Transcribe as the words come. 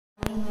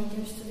morning, my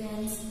dear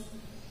students.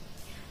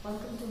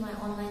 Welcome to my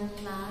online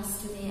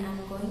class. Today I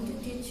am going to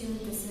teach you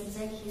the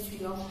subject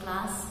History of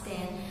Class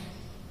 10,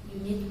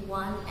 Unit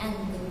 1, and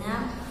the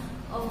name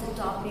of the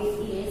topic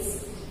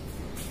is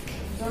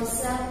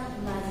Joseph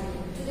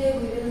Mazzini. Today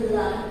we will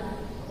learn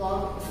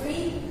about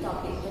three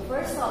topics. The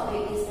first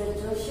topic is the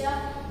Joseph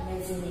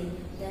Mazzini.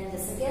 Then the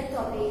second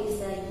topic is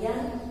the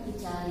Young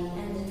Italy,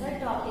 and the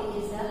third topic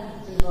is the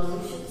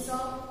Revolutions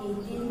of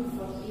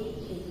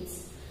 1848.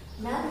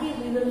 Mainly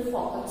we will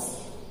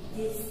focus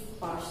this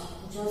part.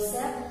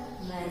 Joseph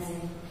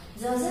Mazzini.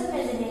 Joseph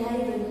Mazzini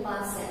hari bin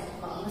pase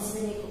ko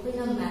masini ko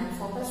pina man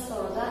focus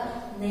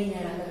toroga nei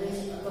nara ka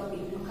this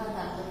topic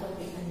makata the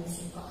topic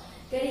anisin ko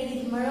kari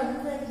gid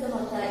maram da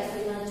mata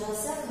ina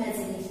Joseph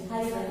Mazzini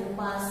hari bin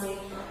pase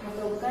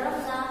mato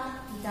karamna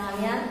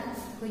Italian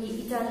ko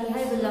Italy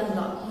hari bilang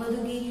do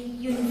madugi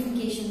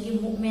unification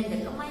gi movement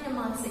da kamai na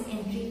marks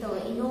entry to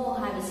ino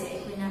hari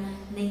se ko na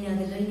nei na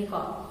da ni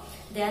ko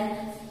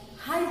then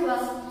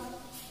Haiba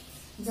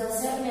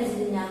Joseph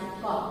Mazzini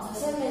ko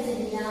Joseph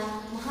Mazzini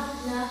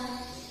mahakna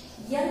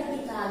Young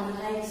Italy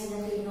hai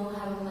sinapino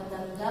haru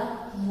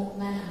matamda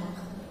movement among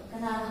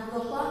kana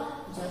ko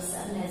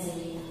Joseph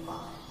Mazzini ko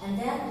and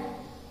then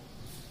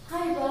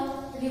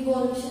Haiba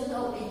Revolution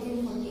of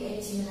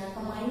 1848 sina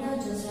kamaina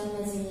Joseph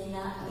Mazzini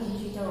na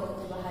entry to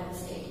bahari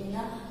se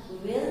ina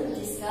we will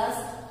discuss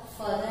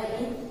further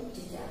in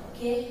detail.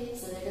 Okay,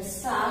 so let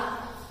us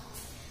start.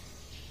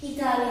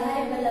 Italy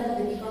hai balam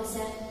the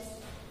concept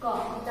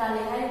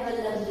Italy hai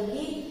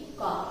balamdugi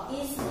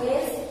east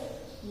west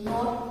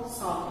north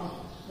south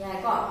ya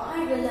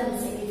hai balam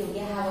se ki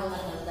doge ha ba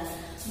matlab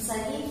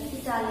society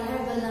Italy hai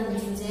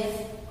balamdugi je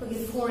ko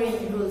foreign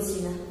rules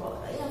ina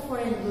ya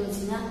foreign rules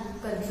ina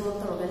control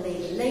to ga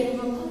lei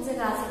ma phang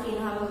jaga se ki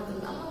ha ba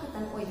matlab ama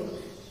khatan koi do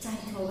chai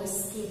thoga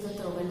ske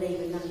to ga lei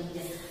ba lam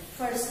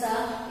first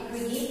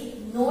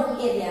it north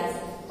areas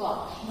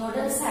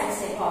northern side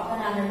se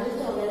kana rule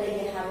to ga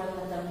lei ha ba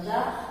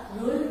matlab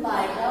ruled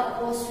by the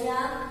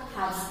Austrian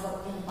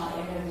Habsburg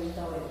Empire.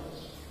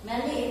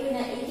 Mainly, in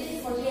the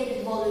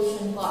 1848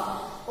 revolution,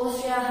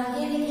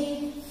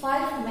 Austria-Hungary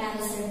 5-man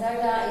center.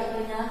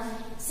 In the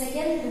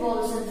second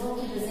revolution,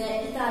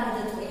 Italy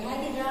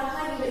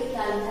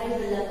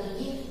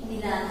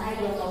Milan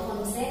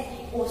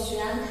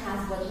Austrian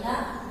Habsburg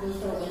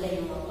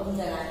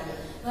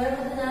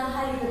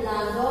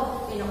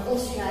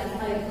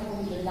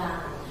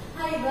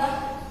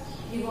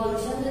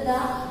revolution to the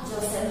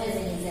Joseph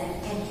Mazzini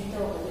entry to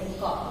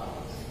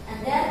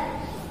and then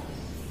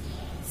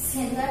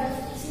center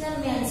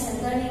main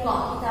center ni ko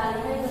Italy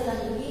hai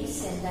balangi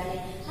center ni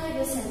hai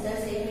do center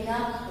se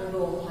mina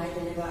Rome hai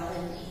de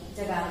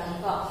jaga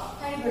ni ko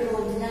hai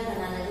Rome dina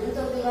kana rule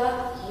to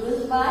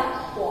ruled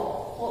by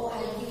Pope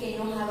hai ki ke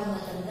no ha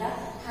matanda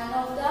hand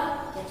of the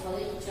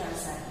Catholic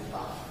Church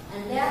ko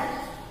and then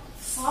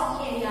south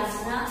areas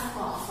na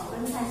ko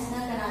southern side na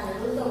kana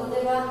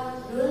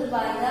ruled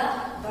by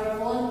the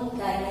Bourbon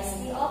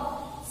dynasty of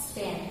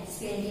Spain.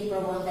 Spain the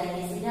Bourbon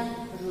dynasty na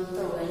rule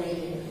to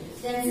later.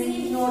 Then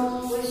see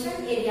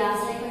northwestern areas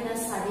like in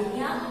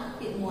Sardinia,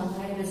 Piedmont,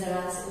 hai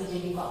Bezaras,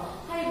 Ujenico.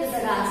 Hai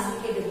Bezaras,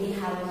 we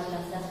have a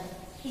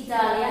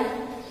Italian,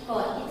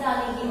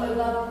 Italy,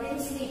 or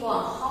princely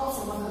house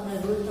among the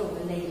rule to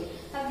later.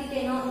 Have the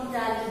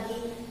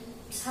Italy,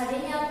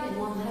 Sardinia,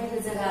 Piedmont, hai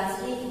Bezaras,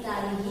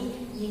 Italy,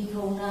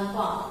 Nintona,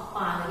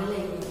 Pan,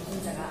 in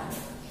Zagan.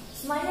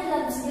 Smile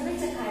lumps in the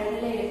Chakara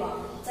labor,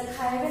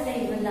 Chakara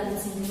labor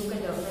lumps in the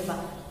Luka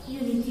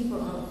unity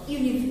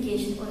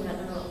unification on the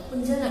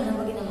Punjana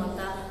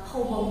Namaginamata,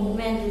 Hobo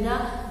movement,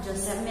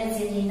 Joseph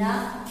Mazzini,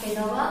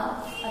 Kedava,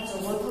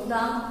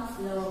 Achobotuda,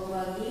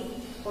 Lowagi,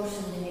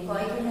 portion the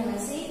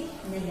Nicoitanasi,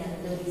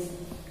 Nilans.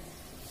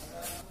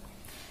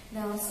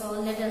 Now, so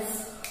let us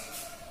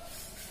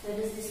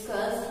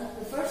discuss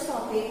the first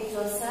topic,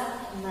 Joseph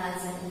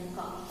Mazzini.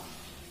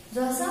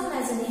 Joseph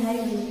Mazzini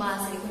hai bin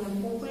pass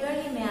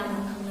popularly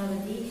mayam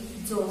khangnabadi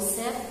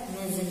Joseph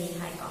Mazzini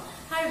hai ko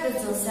har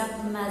Joseph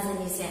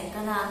Mazzini se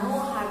kana no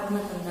har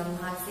matandam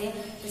ha se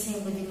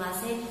tesembudi ma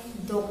se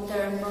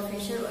doctor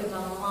professor oiba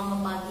mama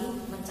magi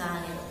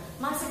machane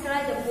ma se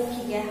krai da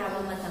pokhi ge har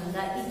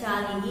matamda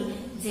Italy ni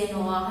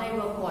Genoa hai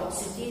port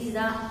city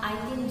da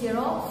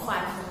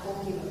 1905 da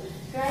pokhi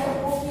krai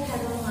pokhi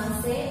har ma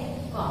se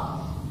ko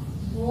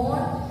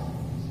born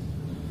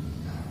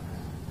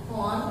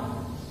on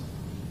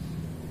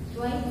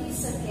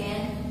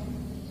 22nd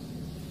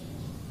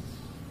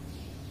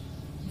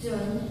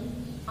June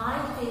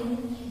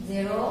 1905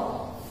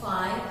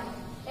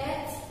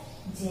 at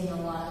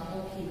Genoa.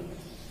 Okay.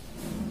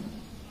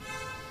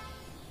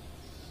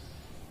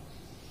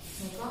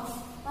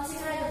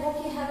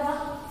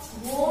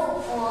 Born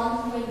on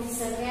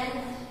 22nd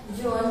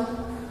June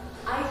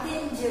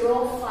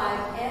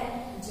 1905 at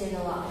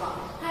Genoa.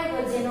 Hi,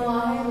 Genoa.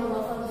 Hi,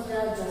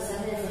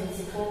 Joseph Mazzini.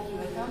 Okay,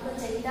 welcome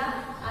to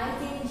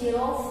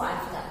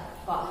 1905.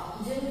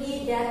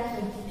 June that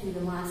 22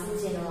 the mass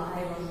Genoa I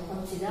want to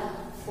consider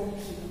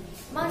okay.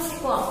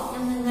 Masiko,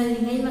 and the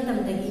Lingai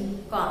Matamdagi,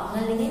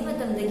 Nalingai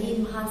Matamdagi,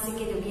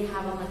 Mahasiki, we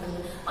have a Matam.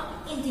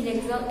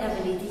 intellectual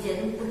ability je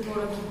dum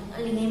puthoraki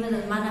alingai ma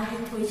mana hai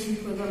thoi chin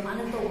khoi ba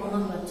mana to ba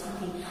ngam ba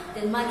chi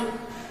then mani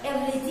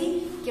ability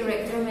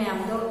character mayam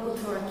do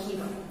puthoraki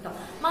ba to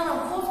mana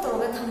hope to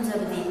ga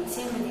thamjabdi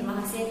semani ma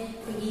se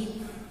kogi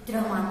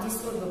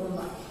dramatist or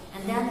ba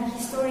and then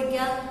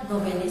historical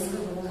novelist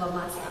or ba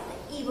ma se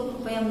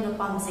ibo payam na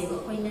pamse ba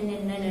koi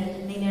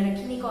na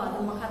rakhini ko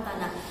adu makhata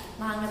na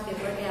mahanga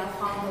paper ya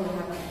found do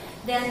ha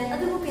then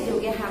adu ko ke do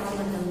ge ha ba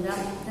matamda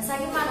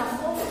nasagi mana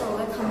hope to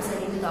ga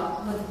thamjari do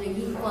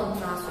madudagi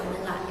contrast na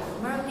la ke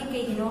maramdi ke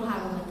gino ha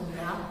ba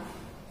matamda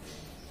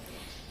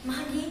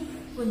magi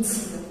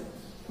punsi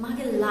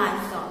magi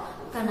life do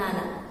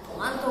kanana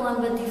tongan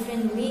ba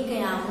different way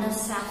kaya na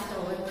saf to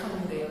ga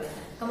thambe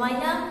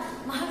kamaina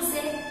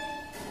mahase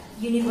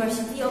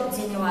University of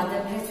Geneva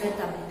da graduate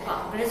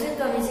tampa graduate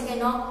kami se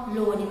kaino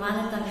law ni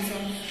mana tamse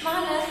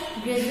mana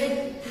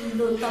graduate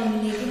law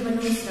tamni ki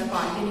manusra pa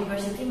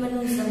university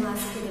manusra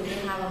mas ke do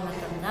ha ba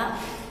matamna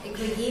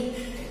ekoi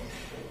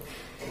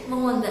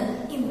mongonda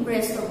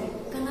impress to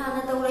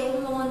kanana tawrai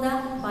mongonda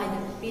by the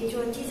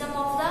patriotism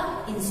of the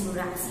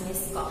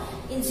insurrectionists ko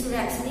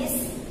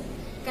insurrectionists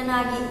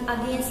kanagi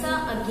against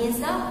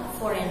the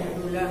foreign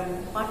ruler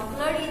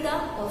particularly the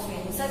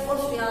Austrian so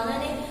Austria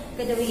ne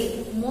kadawi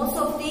most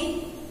of the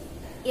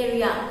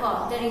area ko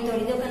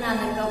territory do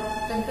kanana ka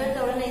conquer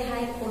tawra nei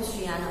hai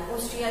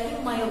Austria ki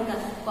mayokta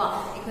ko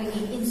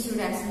ekoi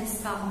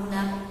insurrectionists ka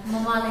muna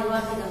mama lewa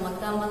ki da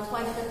makta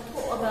mathwai ta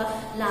thoga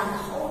lan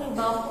hori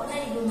ba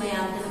honai du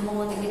mayam da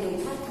mo de kedo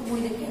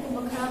thmoi de kedo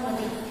makhara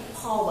mani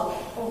hawa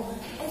oh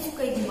ai su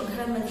kai di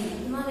makhara mani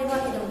ma lewa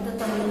ki da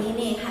tamini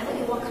ne ha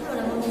de wakhalo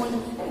na mo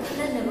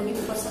khanan ne bogi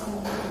pasa mo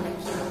na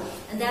ki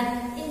and then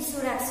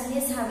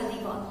insurrectionists have the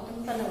ko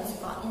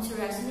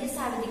insurrectionists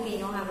have the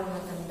kaino have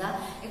matamda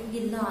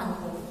ekoi lan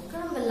ko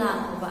karam lan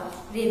ko ba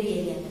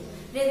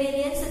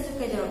rebellion sa tu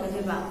kai do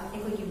ba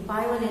ekoi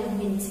violent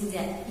means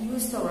that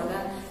use to raga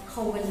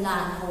hawal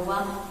lan hawa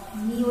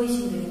nioi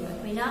shin ni ba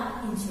koina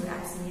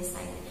insurrectionist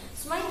side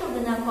smai to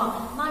dana ko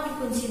ma ni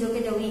kunsi do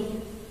ke dawi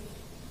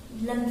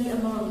lambi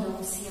amaro do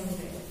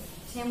siamre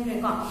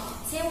ko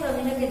siamre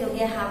ni ke do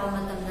ge ha ba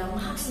matamda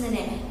mahaksna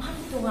ne ma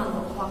to ga ko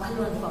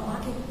wakhalon ko ma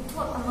ke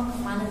thot ama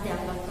mana ta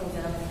ka to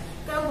jara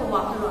karam ko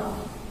wakhalon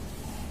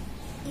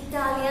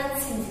Italian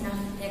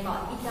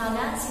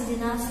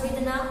sindina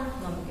soidana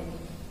namke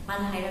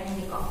man hairak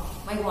ni ko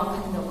mai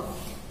wakhan do ko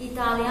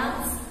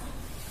Italians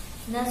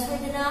na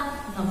soidana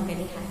namke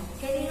ni hai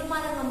kani no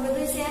mana namke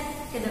do se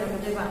kedaro ko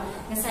ba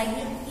ngasai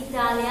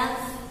Italian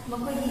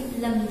makoi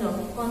lamdo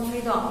country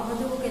do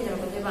madu kedaro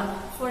ko ba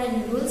foreign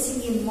rules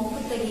singi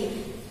mokutagi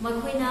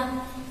makoina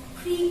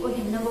free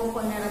ohinna bo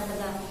konara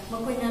pada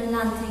makoina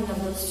lan thinga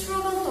do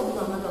struggle to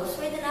do ma do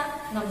soidana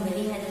namke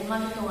ni hai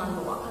man to an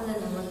bo wakhala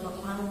namma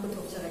ma ko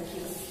thok chara ki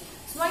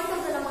smai to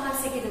da ma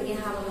se ke do ge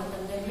ha ba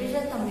matam de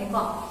result tamme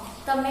ko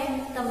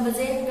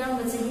tambaje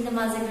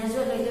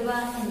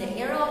graduate in the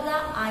year of the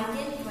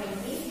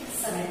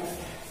 1927.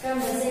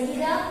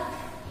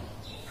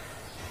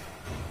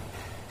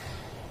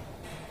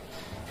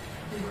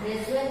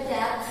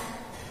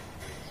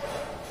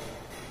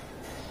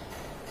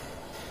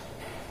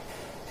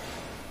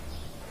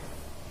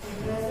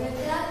 Graduate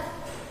that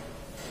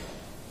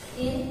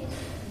in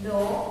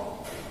law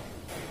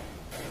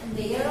in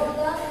the year of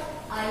the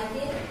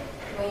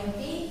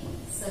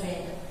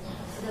 1927.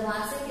 The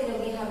master ke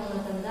logi have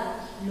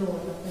matamda law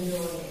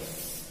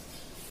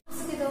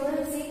so ke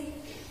dawar si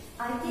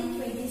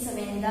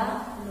 1927 da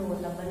law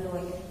labal law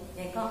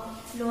eka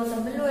law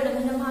labal law la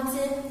na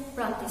maase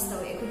practice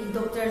tawe ko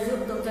doctor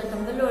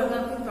tambal law ka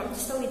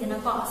practice tawe dina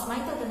ko asmai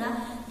to dina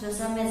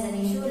josa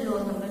mezani shu law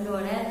tambal law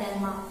ra then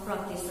ma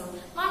practice to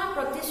mana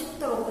practice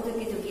to ko to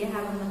ke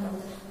have matamda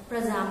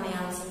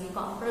prajamayam singi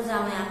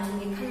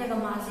khallaga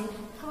maase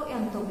thau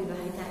yam to bi ba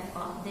hai ta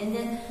ko then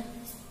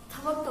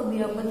Thabak to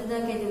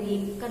birapada ke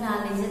dewi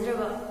kana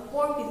lejadraba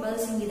poor people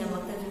singi da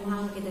makta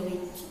jumhang ke dewi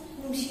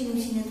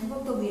nushi na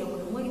thabak to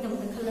birapada moi da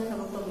makta khalla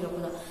thabak to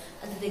birapada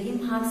adudagi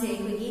mahak se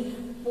ekoi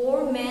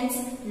poor man's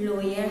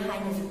lawyer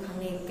haina ju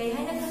khangne kai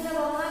haina khalla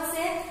ba mahak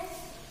se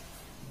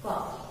ko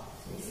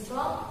this is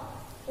called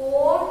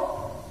poor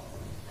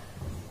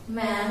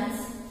man's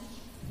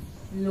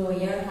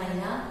lawyer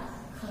haina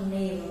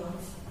khangne ba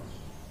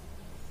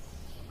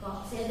ko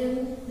se dum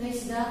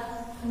noisda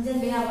hanjan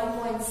beha ba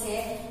point se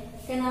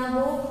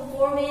Kanabo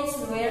poor man's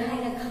lawyer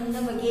haina khangna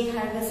bagi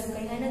harga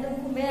sukai haina dum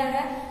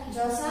kumera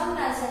Joseph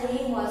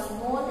Nasari was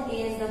known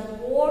as the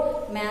poor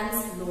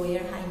man's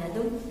lawyer haina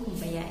dum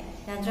kumbaya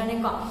yanjane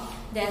ko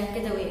then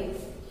kedawe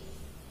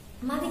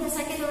madi ka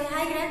sakedawe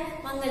haigra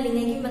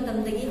mangalingai ki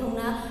matam dagi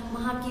hona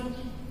mahaki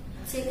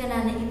se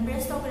kanana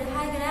impress to kare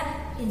haigra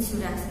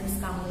insurrectionist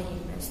kamule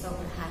impress to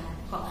kare hai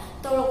ko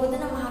toro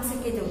kodana mahak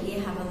sakedawe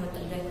haba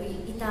matam da koi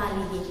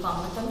Italy gi ko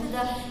matam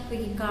da koi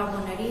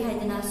carbonary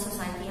haidana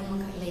society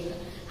amaka leiba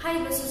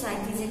haiba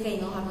society je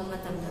kaino haba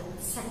matam da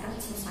second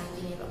society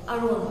ne ba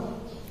aron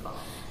ko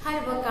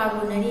haiba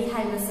carbonary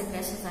haiba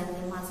second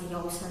society ma si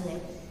yausale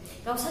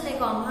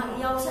ko ma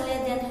yausale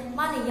den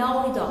mani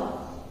yawi do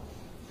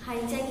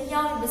हाइजागी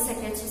याव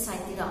secret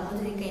society दा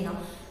Madhuri कइनो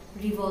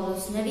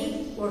revolutionary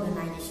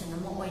organisation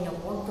अमा ओइना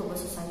work तोबा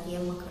society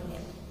अमा खने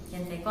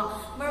यंत्रे को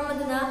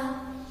मरमदुना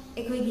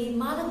एखोइगी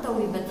माना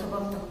तौरिबा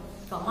थबक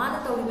तो माना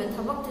तौरिबा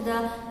थबक तुदा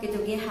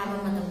केतोगे हाबा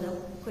मतमदा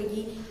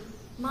खोइगी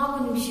माबु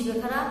नुसिबा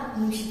खरा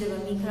नुसिदबा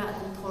मी खरा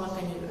अदु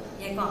थोलकनी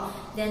याको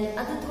देन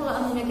अदु थोला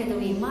अमिना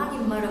केतोगी मागी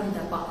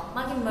मरमदा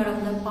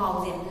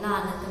पाउजे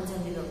लाना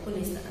तमजनदिदो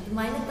पुलिस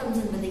अदुमाइना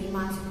तमजनबदगी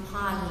मासे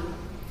फागी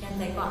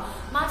यंत्रे को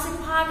मासे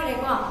फागरे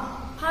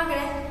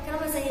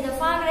करम सहीदा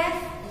फागरे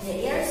in the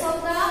years of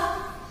the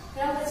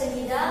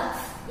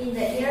in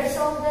the years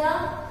of the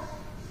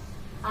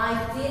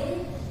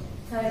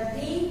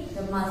 1830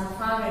 the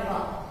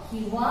motherfucker he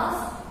was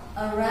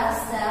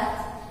arrested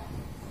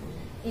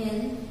in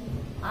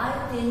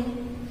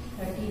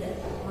 1830 the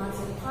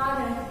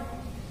motherfucker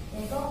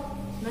eko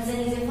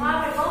mazani je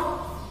father ko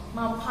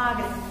ma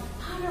father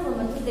ba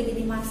matu de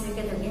gi ma se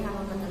ka de ha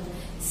ma matam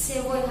se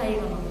boy hai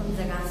ba ma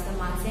jaga sa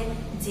ma se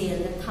jail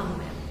da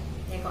thamme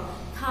eko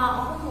tha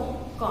ahum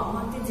ko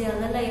ma ti jail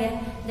da lai re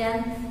then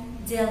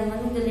jail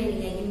manu de lai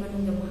ne gi manu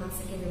de ma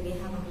se ke de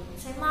ha ma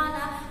sai ma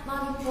na ma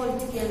gi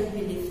political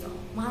belief to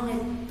ma ne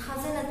tha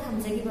je na tham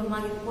je gi ba ma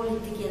gi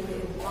political de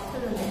wa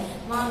thal ne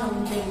ma na mu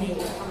dai ne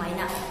ka mai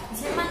na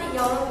sai ma ne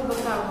yaw ro ba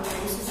ka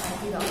carbonary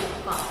society do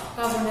ko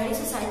carbonary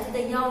society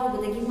da yaw ba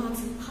de gi ma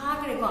se pha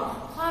gre ko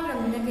pha gre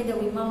ne ke de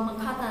wi ma ma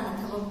kha ta na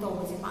thabak to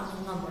ba je pa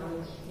ngam ba ro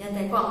ya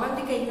dai ko ma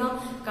ti ke no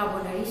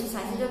carbonary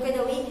society do ke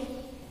de wi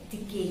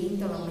decaying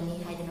to mani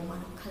haidana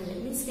mana khalle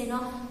means ke no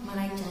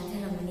malai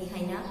chantana mani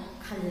haina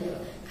khalle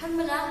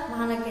khanmana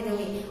mahana ke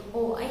dewi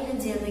o aina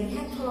jail da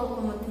hek tholo ko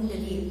mathun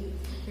dali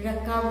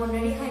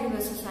carbonary haiba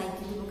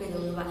society du ke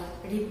dewi ba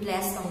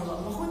replace tongba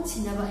mahun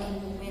chinaba ai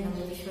movement am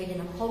bishwai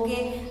dana hoge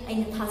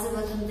aina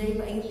thajaba thamdari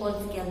ba ai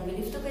political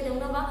belief to ke dewi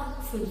ba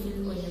fulfill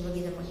oina ba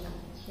gi da mata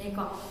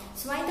देखो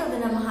सुमाई तो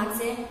दना महाक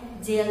से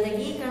jail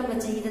दगी करम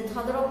बच्चे की the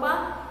थदरोपा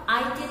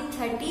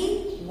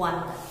 1831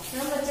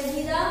 करम बच्चे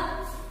की the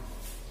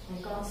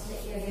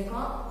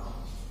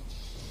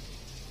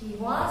he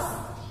was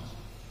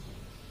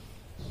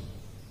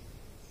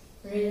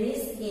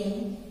released in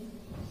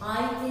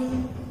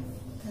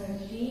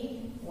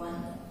 1831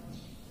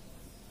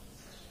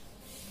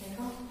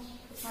 देखो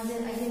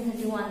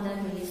 1831 दा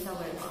रिलीज था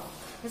बरको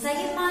जैसा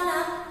कि माना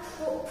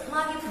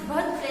मागी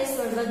बर्थ प्लेस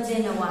और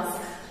जेनेवा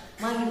से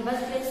मागी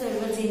बर्थ प्लेस और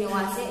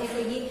जेनेवा से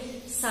एकोगी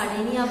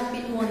साडेनिया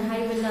पिटमोन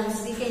हाइबे लंग्स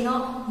के नो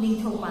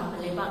निंथौ पान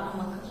लेबा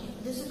अमा खने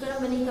दुसु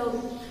करमनि तो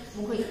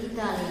मुखोई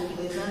इटाली की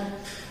ओइबा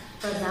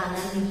प्रधान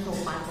निंथौ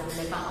पान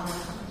लेबा अमा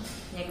खने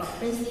नेको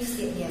प्रिंसली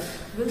स्टेट हियर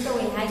रुल तो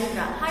वे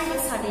हाइड्रा हाइबे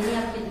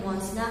साडेनिया पिटमोन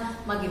सिना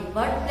मागी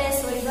बर्थ प्लेस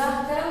ओइबा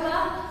करबा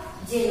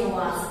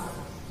जेनेवा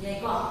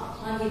नेको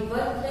मागी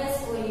बर्थ प्लेस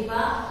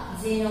ओइबा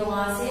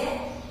जेनेवा से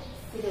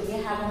किदोगे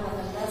हाबा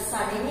मतलब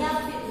साडेनिया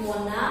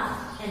पिटमोना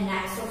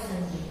annex of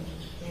Sanji.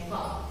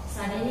 देखो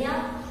साडेनिया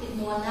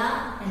पिटमोना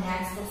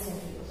annex of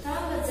Sanji.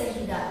 कब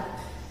बचेगा?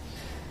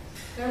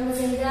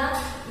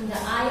 in the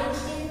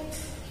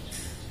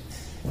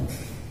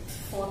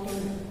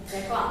 1814.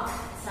 देखो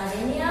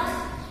साडेनिया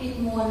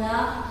पिटमोना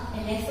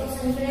annex of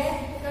Sanji.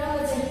 कब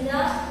बचेगा?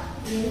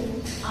 in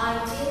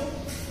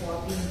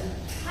 1814.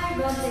 हाई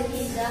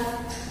बचेगा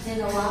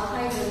जेनोवा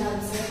हाई बना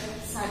से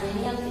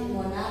साडेनिया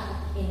पिटमोना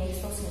annex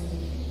of Sanji.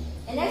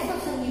 Next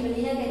option की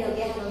बनी ना क्या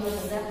होगा हम लोग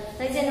समझा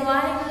तो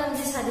जनवरी में हम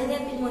जिस साडेनिया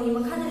पिटमोनी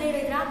में खाने ले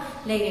रहे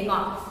को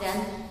then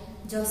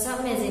जोसेफ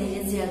मेजेनी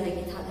जेल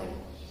देगी था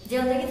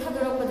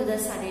दरो को तो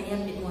साडेनिया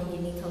पिटमोनी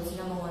नहीं था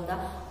उसने मौका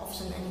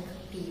ऑप्शन अनेक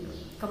पी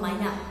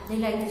कमाइना नहीं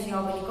लाइक तो जो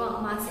बनी को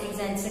मार्क्स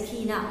एग्जाम से की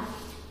ना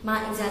माँ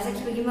एग्जाम से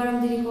की बगी मरम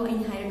दिरी को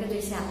इन हायर का तो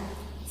इसे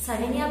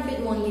साडेनिया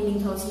पिटमोनी नहीं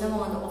था उसने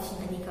मौका ऑप्शन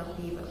अनेक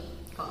पी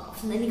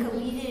ऑप्शन अनेक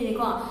पी दिरी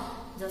को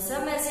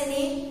जोसेफ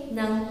मेजेनी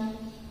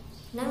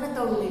नंग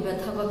तौरुबा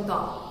थबक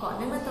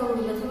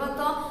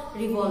तो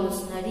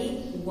रिवोल्यूशनरी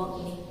वर्क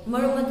ने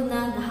मरमदुना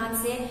नहाक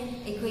से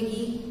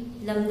एखोगी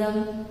लमदम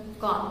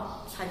को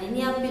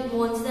साडेनिया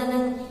पिटमोन सिदा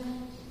नंग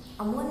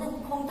अमोन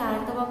खोंग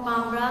तारतबा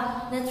पामब्रा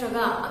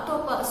नत्रगा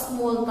अतोपा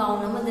स्मॉल टाउन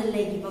अमदा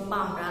लेगिबा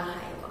पामब्रा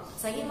हाइबा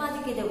सगी मादि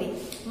केदवे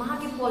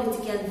महाकी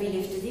पॉलिटिकल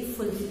बिलीफ टुदी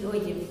फुलफिल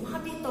ओइदि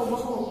महाकी तौबा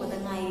होपदा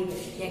ngairi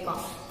येको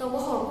तौबा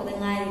होपदा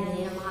ngairi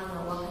ने महाना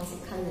वाखन से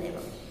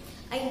खल्लेबा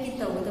I get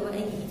the water I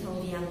eat on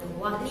the other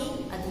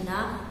Wally,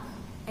 Aduna,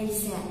 I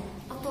said,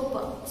 a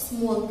top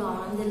small town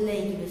on the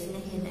lake was in a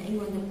hand, and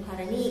when the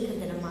Paranic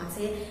and the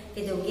Mase,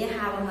 get a get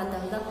have a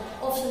madam,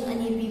 option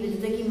any people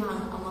the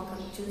Giman among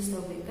choose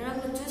the week. And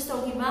I'm choose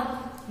talking about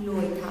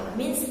Lloyd Tower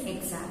means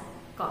exile.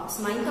 Cops,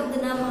 mind of the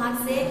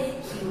Namase,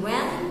 he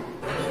went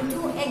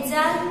into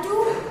exile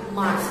to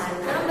Marshall.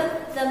 Remember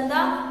the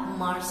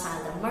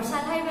Marshall.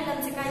 Marshall Highway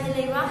and the kind of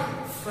labor,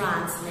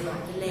 France labor.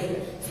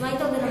 So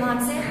mind of the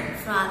Namase,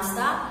 France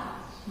da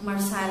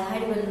Marshall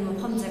Highway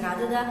from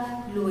Zagada,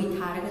 Louis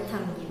Targa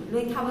Tangi.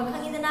 Louis Tava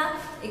Kangina,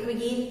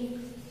 Equigi,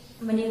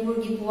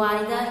 Manipurgi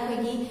Puarida,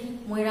 Equigi,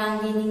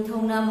 Moirangi,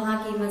 Nintona,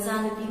 Mahaki,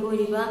 Mazana,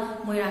 Uriba,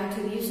 Moirang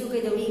to Yusuke,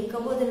 the week,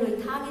 Kabo, the Louis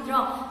Tagi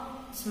drop.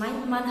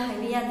 Smile man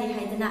Hibia de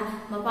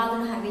Haidana,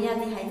 Mapadon Hibia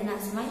de Haidana,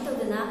 Smile to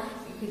the Na,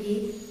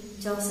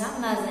 Joseph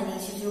Mazani,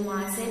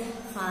 Shijumase,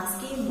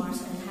 Faski,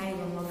 Mars and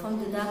Haiba from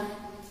the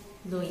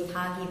Louis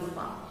Hagi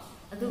Baba.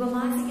 Aduba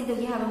Maxi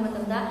to have a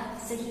Matada,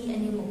 Saki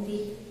and Mukti,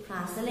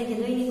 France, the Lake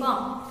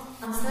Unicorn.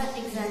 After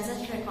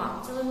exams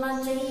record, so the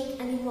Manjay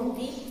and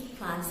Mukti,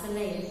 France, the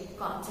Lake,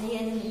 got Jay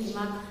and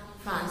Mutimak,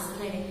 France, the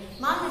Lake.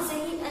 Mark the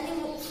Saki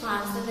and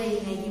France, the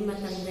Lake, and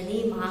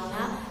Matandani,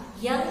 Mahana,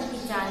 Young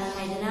Italian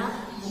Haidana,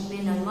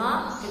 Mukminama,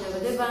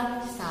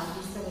 Kedavadeva,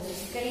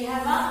 Southeast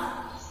Karihava,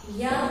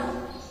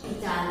 Young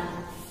Italian.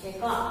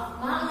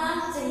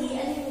 Mahana, Sahi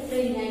and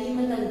Ukraine,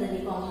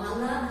 Matandani,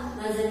 Mahana,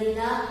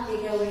 Mazalina,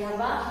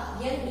 Kedavahaba,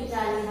 Young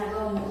Italian have a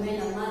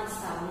Mukminama,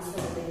 Southeast.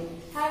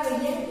 Have a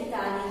young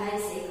Italy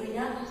has a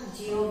quina,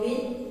 Giovin,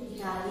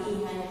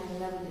 Italy, and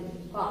lovely.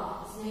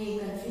 So,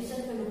 confusion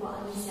for the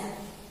body set.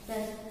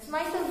 Then,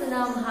 smite of the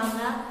name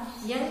Hana,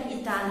 young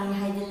Italy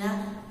Haidana,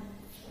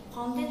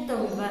 founded the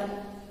river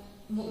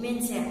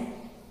movement.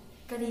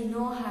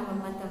 Kadino have a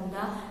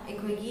Matanda,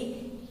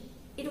 Equigi.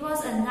 It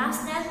was a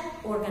national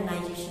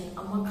organization,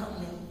 a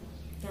company.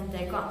 Then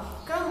they got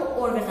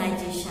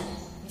organization.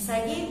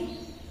 Misagi.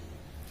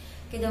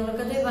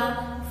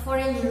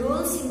 Foreign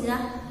rules in the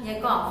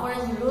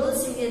foreign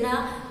rules in the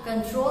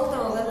control the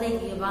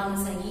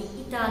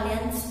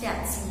Italian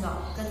states in the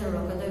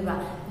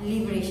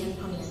liberation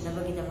from the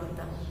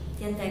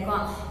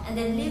and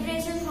then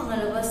liberation from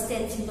the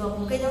states in the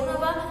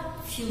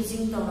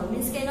fusing the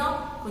means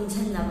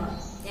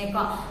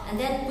and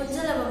then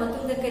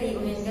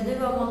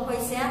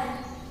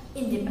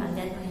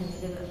independent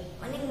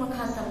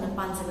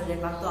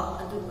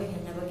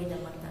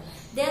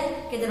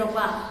then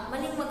Kedaropa,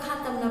 Maning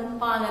Makatam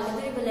Pala,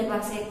 Kadriba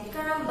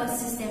Karamba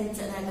system,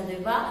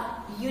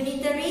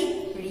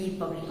 Unitary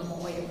Republic of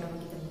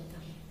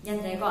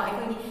Yantego,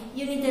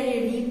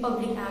 Unitary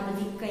Republic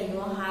Abadi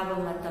Kaino Haba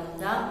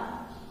Matamda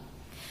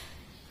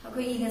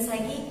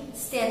Hakuigasaki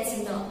states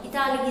in the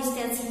Italy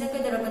states in the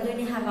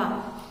Kadrakaduni Haba.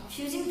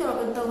 Fusing the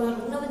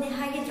nobody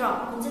haggy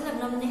drop, Punjala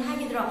nobody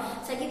haggy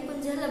drop, Saki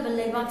Punjala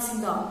Belebaks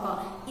in dog,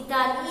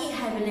 Italy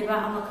have a leva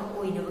amaka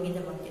oid of the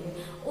mountain.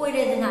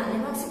 Oided the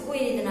Namax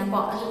oided and a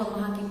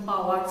haki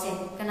power chain,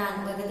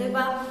 Kanan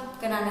Bagadeva,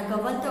 Kanana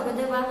Government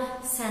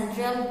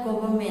central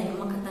government,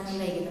 Makatan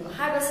Lake,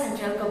 have a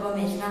central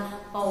government,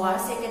 power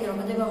second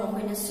of the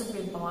Mokwina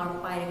supreme power,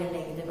 Pirate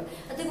Lake,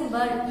 I think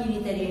about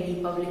Unitary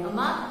Republic,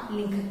 Ama,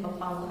 Lincoln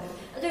Power.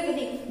 I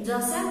think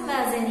Joseph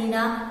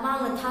Mazanina,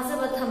 Mama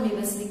Tazaba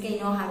Tamibas.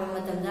 No have a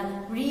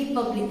matamda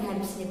republic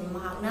times in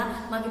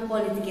Mahana, market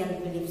political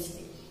beliefs.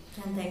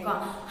 Can take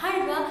on.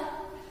 However,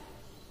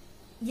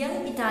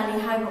 young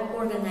Italy have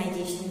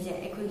organizations,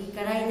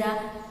 Ekaraida,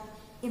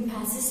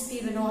 emphasis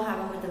even no have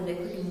a matam the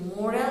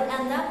moral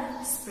and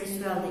the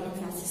spiritual the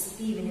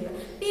emphasis even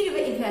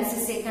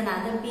emphasis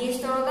Canada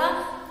based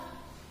Toga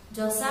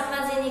Joseph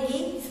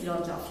Mazenigi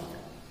philosophy.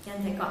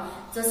 Can take on.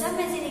 Joseph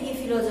Mazenigi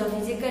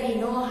philosophy,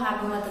 no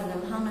have a matam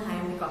the Hana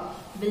Haimiko.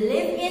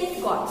 Believe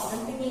in God.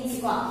 Something means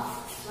God.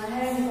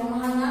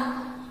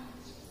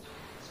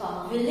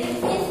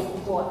 Believe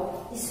in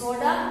God.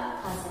 Disorder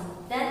has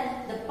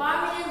then the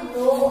permanent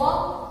law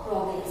of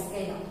providence.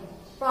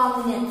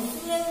 Prominent.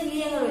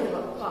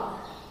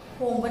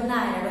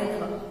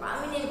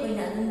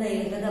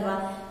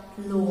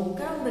 Law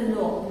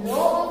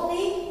of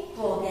the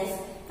progress.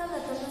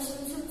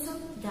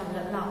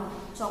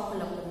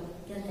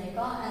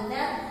 And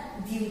then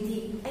duty.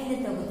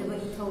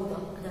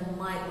 The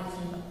mind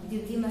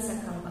duty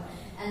masakamba.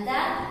 And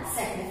that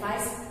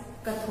sacrifice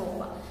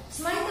kathoba.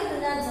 Smite of the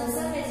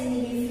Joseph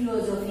Mazzini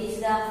philosophy is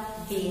the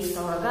base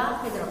or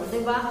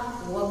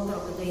work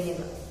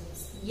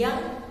young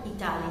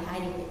Italy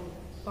highway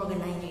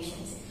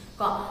organizations.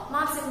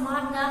 Marx and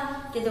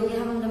Magna, get we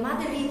have the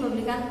Mother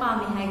Republican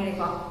Palmy High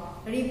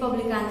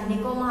Republican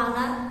Nico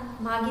Mahana,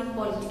 Magi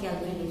political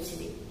beliefs.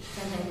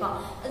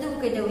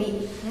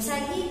 Adukadawi,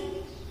 Nasaki.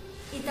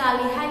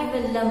 Italy had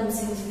been lump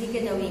since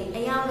Vicadawi, a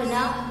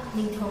Yamana,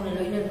 Nintona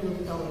Loina Blue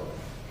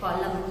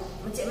column.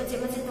 Much to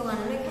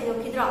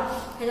Hadoki drop.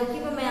 Hadoki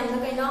Mayam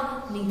Locano,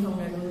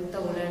 Nintona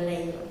Tower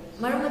Lane.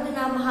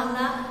 Maramadana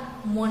Mahanga,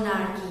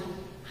 monarchy.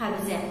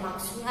 Habizet Max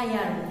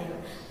Ayaram there.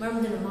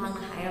 Maramadana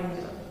Mahanga Hiram.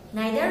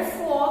 Neither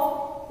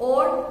fourth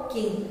or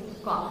king.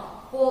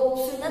 Pope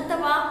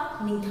Sunatava,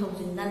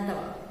 Nintojan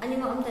Nantava.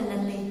 Animal of the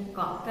Nantling.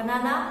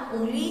 Kanana,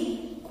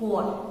 only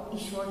court,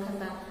 Ishwar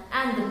Kata.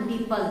 And the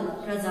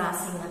people, Raja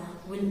Singha,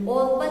 will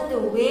open the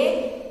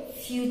way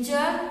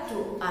future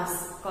to us.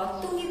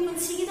 Tungi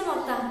Punsiki the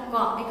Mata,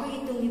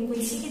 Equi Tungi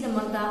Punsiki the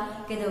Mata,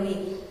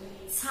 Kedawi,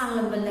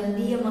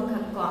 Sangabalambi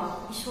Makaka,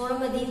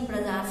 Ishoramadi,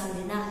 Raja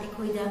Singha,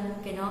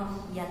 Equida,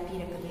 Keno,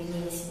 Yapira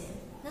Kadini.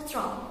 That's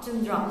wrong,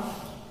 Jim drop.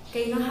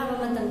 Kano have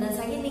a matam that's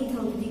again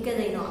to the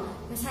Kadino.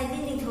 Beside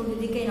to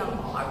the Dicano,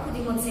 or could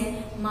you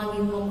say, Magi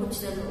Mokuch,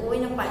 or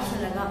in a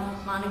Pashalaga,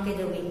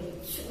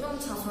 Manakadewi. Should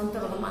not Sason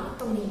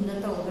Toromantum in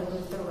the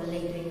Tower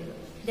later.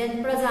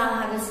 Then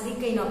Praza has a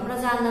Dicano,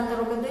 Praza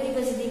Natarokadori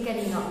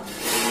Cadino.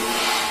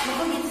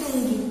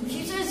 Tungi,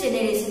 future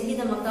generation की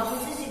दमकता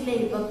होते जिले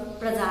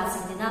प्रजा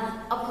सिंगना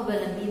अफबल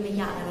लंबी में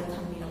यादगा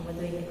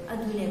थम्बिरंगदोइने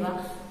अदुनेबा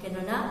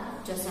केनोना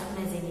Joseph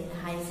मेजेनी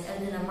हाइस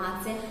अदुना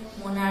मार्क्से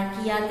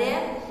monarchy यादे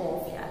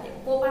pope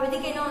हाबदि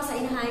केनो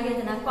sign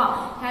हाइगेदना को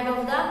head of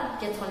the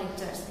Catholic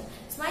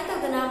church smile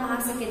तौदना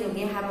मार्क्से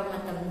केदोगे हाबा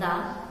मतमदा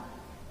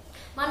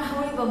मान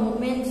हाउरिबा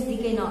मूवमेंट दि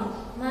केनो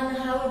मान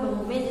हाउरिबा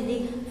मूवमेंट दि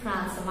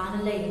फ्रांस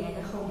मान लेने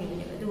द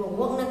होगिने अदुवा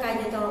वोकना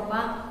कायदे तौरबा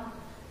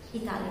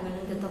इटाली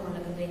मनंग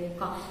तौहलगदोइने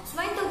को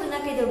स्माइल तौदना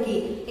केदोगी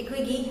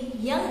एखोइगी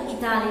यंग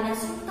इटाली ना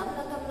सुम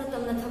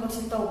तमना थबक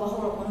से तौबा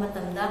होरपा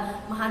मतमदा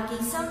महाकी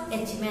सम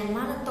अचीवमेंट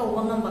माना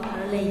तौबा ngamba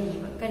खरा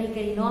लेगिबा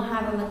करी नो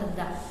हाबा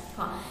मतमदा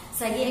को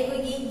सगी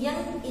एखोइगी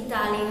यंग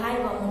इटाली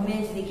हाइबा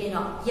मूवमेंट दि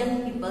केनो यंग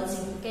पीपल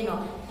सिंग केनो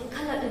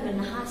इनखलगन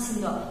नहा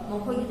सिंगो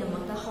मखोइगी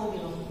दमकता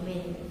होगिबा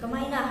मूवमेंट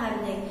कमाइना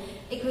हाबदे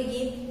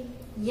एखोइगी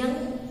यंग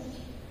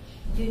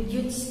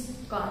youth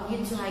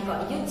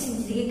सिंह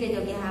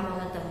कई हाबा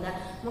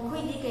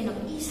मखोइदी कईनो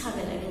ई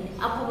सागलगन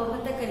अफबा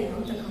फता करीनो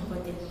त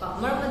खंगपते को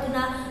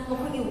मरमदना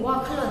मखोइगी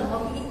वाखलोन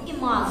मखोइगी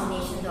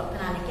इमेजिनेशन दो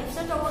कनाने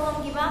कैप्चर तौबा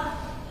ngamgiba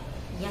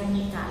यंग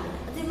इटाली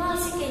अदि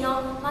मासी कईनो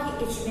मागी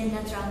अचीवमेंट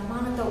नत्रा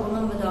माना तौबा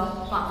ngambado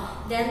को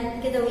देन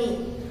केदोई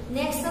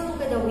नेक्स्ट तम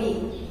केदोई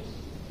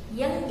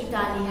young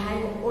Italy high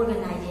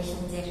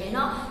organisation J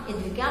कईनो it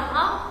become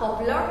a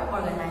popular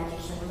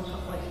organisation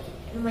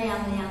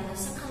मयाम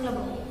सखंगलब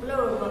popular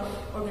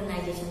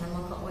organisation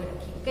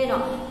कईनो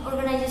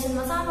organisation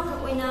मचा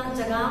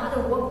जगह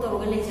वर्क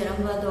तौर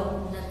लेजरबदो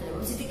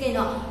नत्रे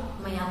कईनो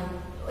मयाम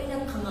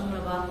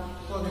खंगलब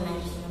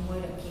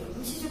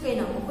organisation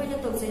कईनो मखोइना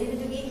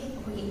तौजरीबदुगी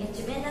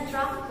achievement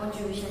नत्रा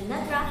contribution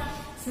नत्रा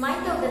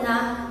smile तौदना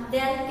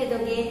then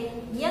केदोगे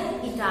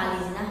young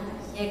इटालीना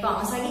येको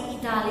मसागी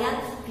Italian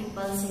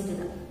people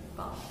सिंगदुदा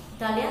को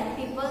इटालियन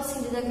पीपल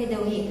सिंगदुदा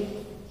केदोगी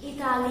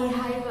इटाली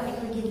हाइबा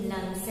एखोइगी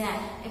लंगसे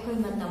एखोइ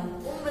मतम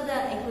उम्बदा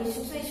एखोइ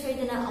सुसोइ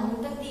सोइदना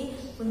अमुतंदी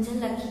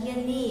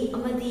पुंजनलखिगनी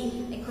अमदी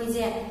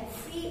एखोइजे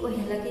फ्री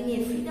ओहलकनी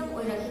फ्रीडम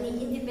ओइरकनी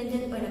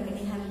इंडिपेंडेंट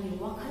ओइरकनी हाबि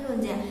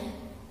वाखलोंजे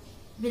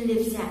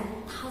belief से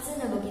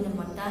थाजनबगी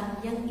दमता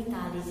young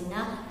Italy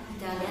जिना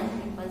Italian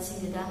people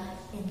सिंगदा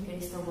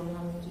encourage तौबा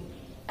ngamgi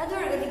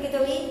अदरगति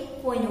केदोई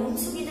point ओम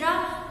सुगिद्रा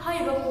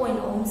हाइबा point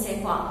ओम से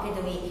को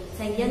केदोई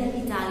यंग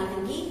इटाली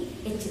दुगी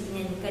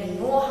अचीवमेंट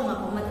करिनो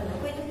हंगको मतन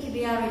कोइ तो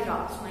इबिया रेड्रा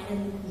स्माइना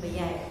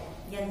खुंबया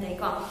यंदै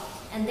को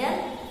एंड देन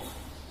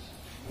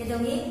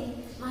केदोई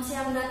मासे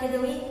हमना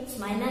केदोई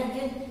स्माइना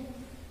युथ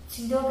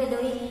सिंदो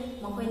केदोई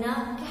मखोइना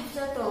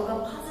कैप्चर तौगा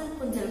फाजन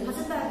पुंजल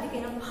फाजन बाबदि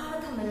केनो फार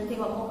थमनते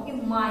को मखोगी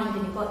माइंड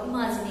नि को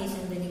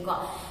इमेजिनेशन दनि को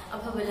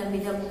अफबा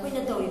लंबिदा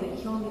मखोइना तौरिबा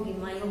हियोंगी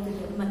मायोंदि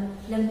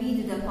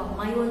लंबिदुदा को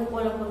मायोन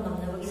ओलपो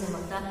ngamnabagi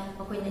namakta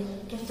मखोइना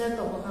कैप्चर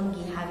तौबा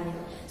ngamgi हाबिने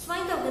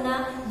स्माइल तौदना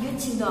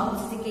युथ सिंदो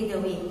सिके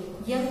केदोई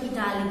यंग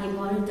इटाली की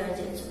वॉलंटियर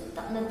जे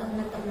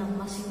तपना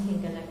मसिंग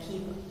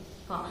हेंगलखिबा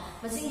को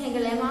मसिंग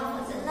हेंगले मा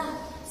फजना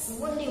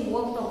स्मूथली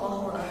वर्क तौबा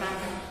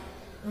होरकाना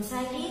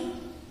मसागी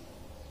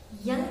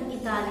यंग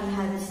इटाली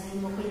हाबिसि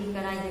मखोइदी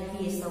कराइदा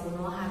फेस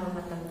तौबनो हाबा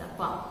मतमदा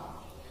को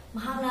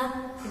महाना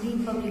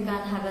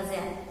रिपब्लिकन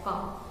हाबजे को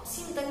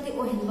सिमतंगदि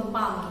ओहिनबा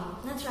पामगी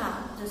नत्रा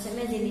जोसेफ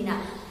मेजेनिना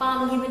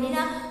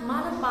पामगिबनिना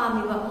माना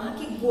पामिबा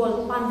माकी गोल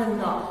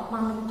पांदंदो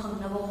माना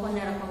फंगनबो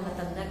होनरपा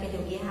मतमदा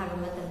केदोगी हाबा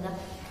मतमदा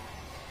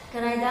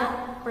कराइदा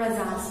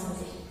प्रजा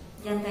सिंजे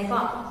यंतै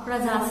को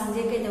प्रजा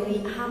सिंजे केदोई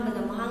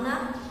हामदा महाना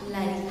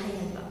लाइरिक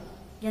हायनबा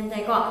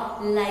यंतै को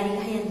lyric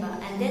हायनबा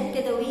and then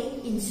केदोई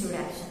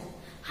इंसुरेक्शन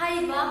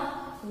हाइबा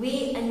way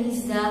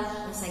अनिसदा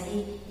मसागी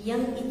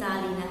young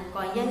इटालीना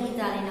को यंग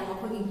इटालीना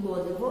मखोगी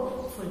गोलदबो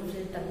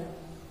फुलफिल तम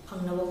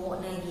फंगनबो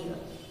होनगी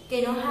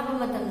केनो हाबा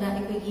मतमदा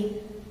एकोगी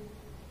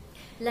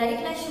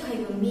लाइरिक लाइसु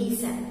हाइबा मी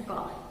से को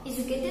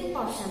एजुकेटेड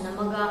पर्सन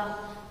नमगा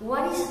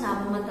वारी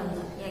सनाबा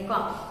मतमदा ये को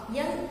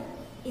यंग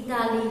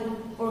इटाली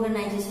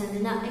ऑर्गेनाइजेशन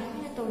ना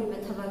एकोइना तौरिबा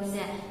थबक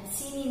से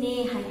सीनीने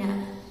हाइना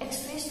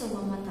एक्सप्रेस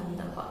तौबा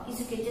मतमदा को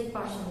एजुकेटेड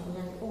पर्सन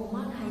ना ओ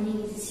मा हाइनी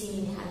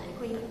सीनीने हाना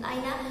एकोइ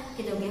लाइना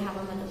केदोगे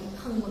हाबा मतम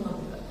खंगबो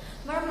ngamba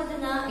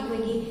मरमदना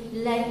एकोइगी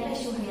लाइक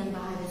लाइसु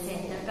हायनबा हाबसे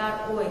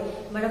दरकार ओय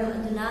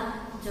मरमदना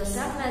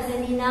जोसेफ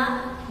मेजेनिना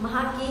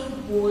महाकी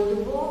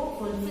गोलदुबो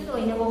फुलफिल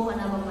ओइनबो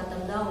होनाबा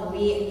मतमदा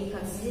वे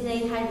खसिनै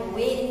हाइबो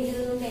वे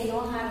इनटु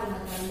केनो हाबा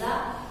मतमदा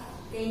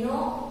केनो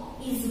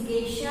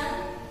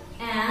education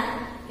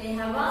and they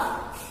have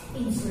a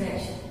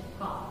insurrection.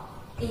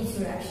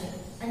 Insurrection.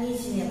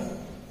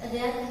 And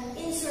then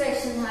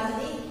insurrection have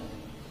the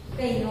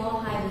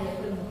kaino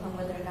have the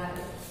Muhammad.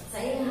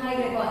 Saying high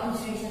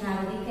insurrection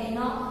have the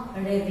kaino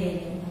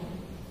rebellion.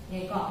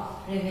 They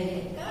call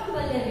rebellion.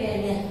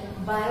 Rebellion.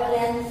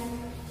 Violent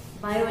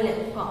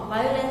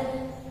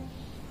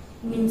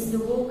means the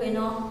book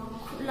kaino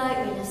like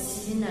in the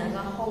season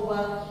of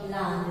our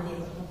land.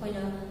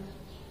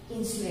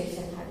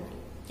 Insurrection have the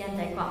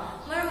यंतै को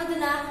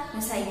मरमदना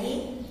मसाइगी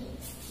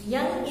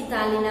young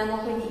इटालीना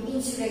मखोइनी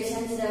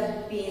इंसुरेक्शन से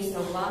base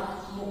तौबा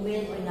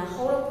movement ओइना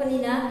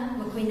होरपनिना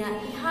मखोइना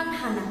इहान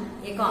हाना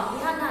एको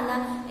इहान हाना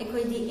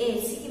एखोइदी ए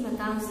सिगी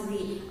मतांग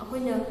सिदी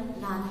अखोइना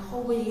लान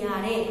होबो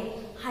यारे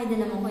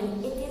haidana mokoi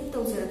attempt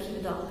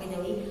tawjarakhibido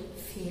kaidawi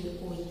fail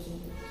oiki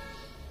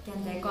kyan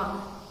tai ko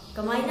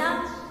kamaina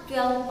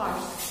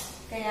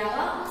 12%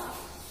 kayaba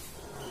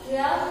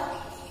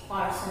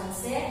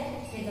 12% se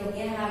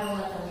kaidoge haba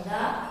matamda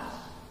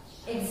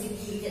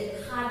executed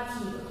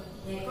haki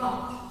neko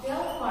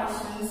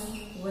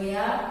 12%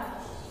 were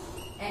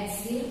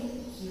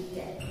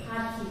executed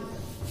haki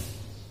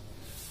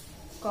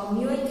ko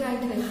myoi try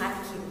to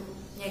haki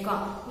neko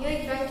myoi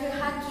try to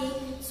haki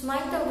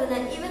smile tawdana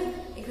even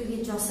ikogi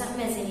Joseph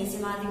Mazzini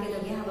simadi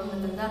kaidoge haba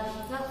matamda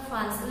ngak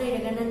France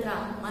leiraga natra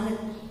mana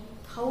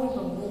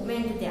thawba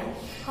movement dia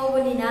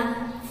hawbanina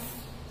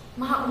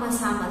mahak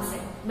masamase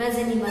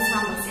Mazzini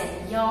masamase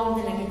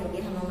yawdana kaidoge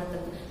haba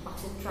matamda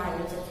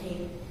trial jathe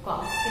ko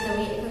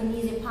kedawi ekoni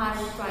je par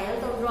trial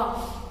to ro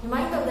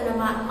mai to da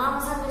ma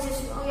sa ko se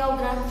yaw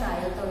dra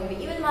trial to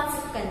even ma se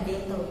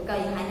condemn to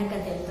kai haina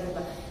condemn to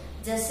ba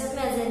Joseph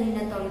Mazzini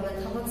na to ba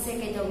thabak se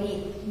kedawi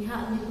ha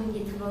ni kun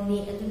gi thabak ni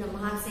aduna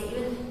ma se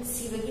even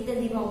sibagi da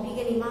ni ba bi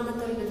ga ni ma na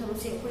to ba thabak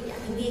se ko ya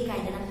ni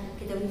kai da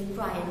kedawi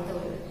trial to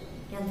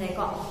yan dai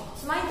ko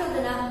smai to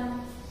da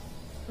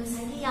na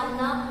sa gi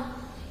yamna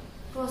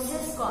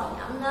process ko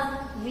yamna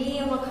way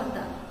ma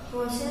khata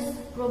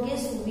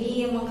progress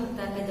way among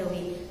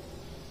Kadawi.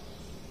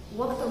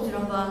 Work of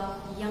Juramba,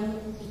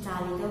 young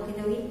Italy,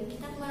 Dokidawi,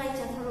 Kitan Marai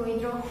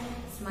Chataroidro,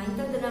 Smite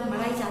of the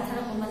Marai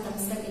Chatara Matam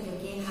second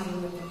again,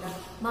 Hamilton,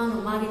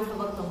 Manu Magit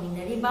Habak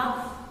Dominariba,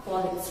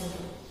 Polish.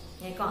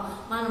 Eka,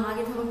 Manu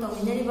Magit Habak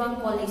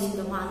Dominariba, Polish,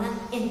 the Mana,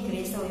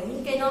 increase of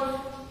Mikano,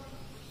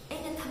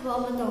 and the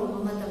Tabato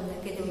Matam, the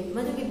Kedawi,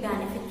 Maduki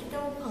benefit,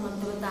 Kitan,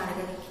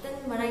 Hamatara, Kitan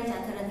Marai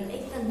Chatara, the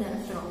Lake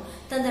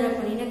Thunder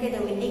Ponina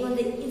Kedawi, on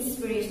the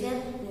inspirational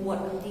word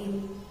of the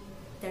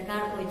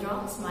Dakar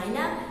withdraw,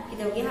 Smina,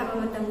 Kidawi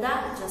Hamatamda,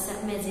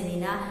 Joseph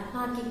Mazzinina,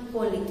 Haki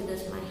calling to the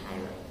Smile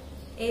Hire.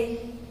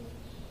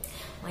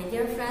 My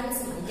dear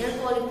friends, my dear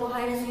colleague for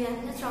Hires, we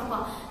have the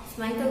Trapa,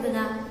 Smite of the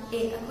Na,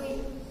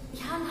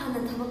 Yan Hana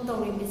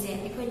Tabak Bize,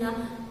 Equina,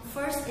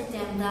 first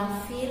attempt the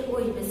fail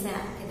or Bisa,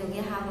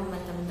 Kidawi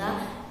Hamatamda,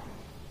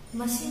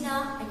 Masina,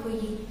 Equi,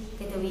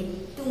 Kidawi,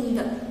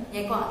 Tunda,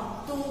 Yako,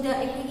 Tunda,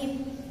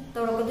 Equi.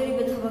 Torokodori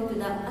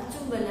bethabaktuda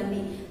achumba lambi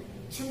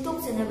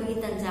shentok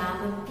senabagi tanja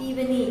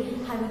pibani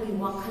habagi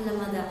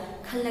wakhalamada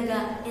khallaga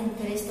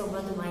encourage toba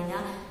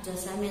dumaina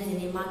Joseph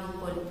Mazzini magi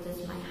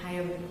politics my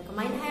hire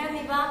kamai hire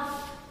me ba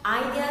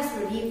ideas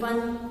ripen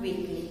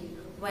quickly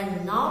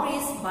when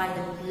nourished by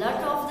the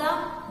blood of the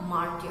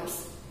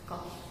martyrs ko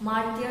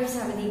martyrs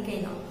habadi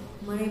kaino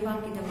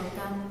mariba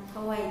kidamakta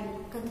thawai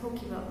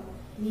kathokiba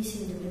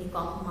misindubani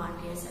ko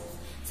martyrs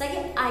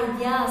Sagi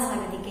ideas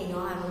habadi kaino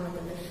haba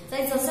matamda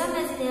sai Joseph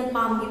Mazzini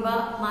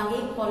pamgiba magi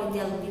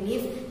political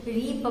belief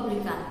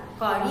republican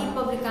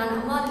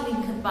ama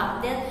linkhatpa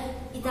that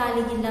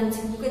Italy gi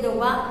lamchi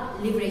kedoba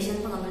liberation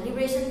pangam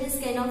liberation means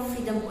kaino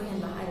freedom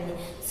ohenba habani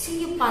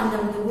sigi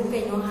pandam du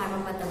kaino haba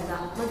matamda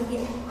madugi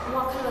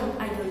wakhalan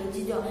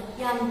ideology do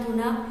yam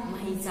tuna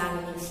mahi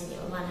jagani sini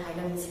man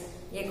haidamse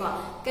yeko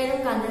kaino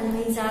kandan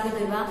mahi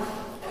jagadoba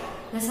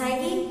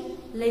nasai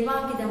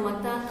Labor ki the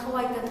Mata,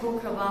 Hawaii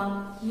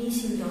Katokraba,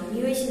 Nishindo,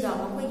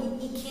 Niweshido, Maki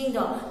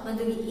Ikindo,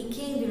 Mandugi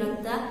Iking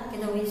Durata,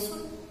 Kadawi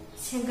Sun,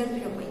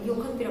 Sankapirapa,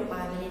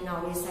 Yokapirapa, and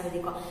now is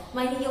Savadico.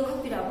 My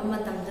Yokapira,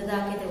 Matam, the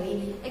Dark Kadawi,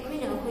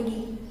 Equina,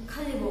 Hogi,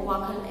 Kalibo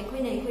Wakal,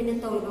 Equina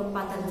Togo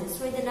Patam,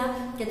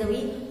 Swedana,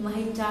 Kadawi,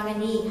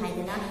 Mahitagani,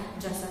 Haidana,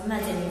 Joseph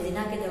Mazzini,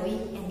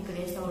 Kadawi, and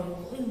Grace or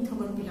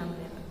Wintopiram.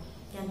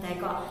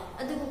 Yantaiko,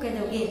 Adu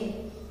Kadawi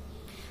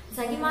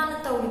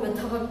Sagimana Togi, but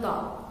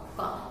Tabak.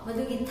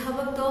 Madugi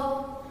Tabakto,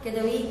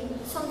 Kadawi,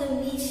 some the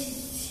niche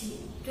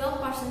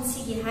 12%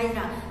 Sigi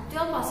Hydra,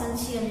 12%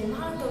 Shi and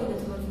Mato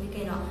with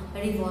Volcano, a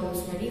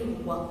revolutionary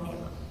work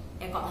neighbor.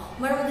 Echo,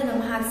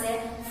 Maramadana Hase,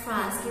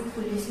 France,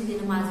 police in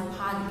the Maza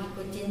Party,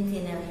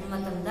 Cogentina,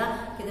 Matamda,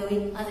 Kadawi,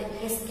 other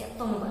escape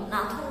Tomba,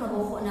 not Tomba,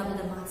 another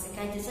the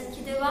Maxica,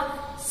 Kideva,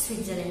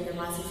 Switzerland, the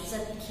Masses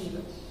at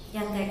Kiba.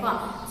 Yantaqa,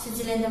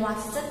 Switzerland, the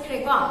Masses at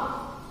Crega.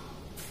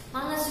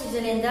 Mana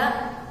Switzerland.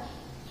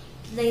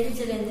 Later,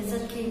 Zealand is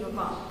a cave of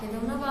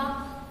Kedonava,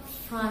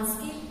 France,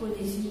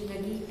 police,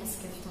 Lady,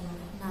 escaped on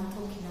not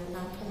talking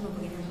about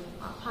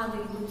how do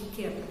you put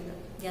care of the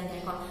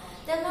Yandeco.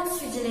 Then not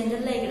Switzerland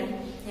later.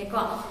 They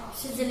got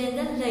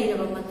Switzerland later,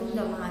 but to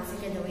the Max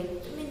get away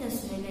 2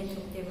 minutes later.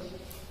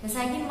 The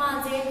second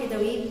Maze get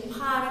away,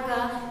 Paraga,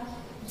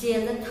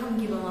 jail the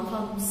Tumgiba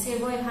from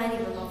Savoy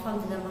Hiding from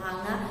the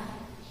Mahana,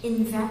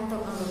 in fact,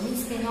 of the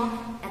Miskano,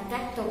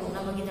 attacked of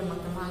Navagida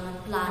Matamana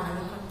plan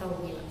and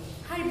Katogi.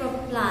 Hariba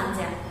plan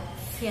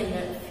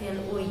fail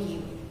oyi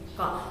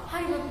ko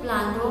hariba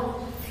plan do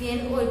fail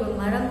oiba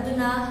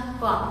maramduna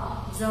ko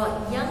zo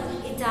young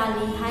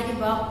Italy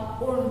hariba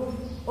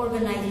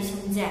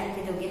organization jack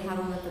kedoge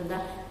haba matamda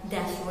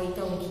destroy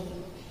tawgi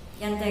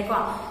yantai ko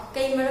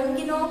kai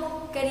maramgino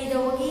kari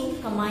dawgi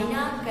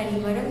kamaina kari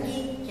maramgi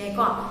kai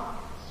ko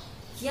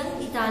young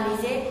Italy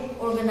je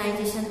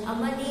organization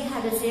amani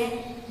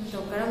habase to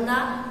karamna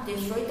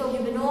destroy to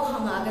gibino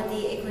hamagati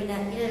ekoina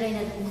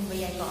iraraina dumba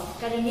yai ko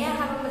karine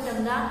haba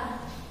matamda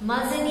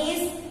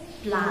Mazzini's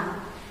plan.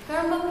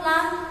 Karamba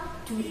plan?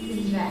 To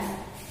invest.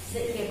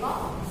 Say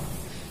ko.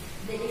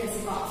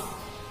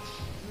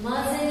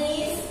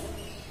 Mazzini's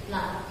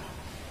plan.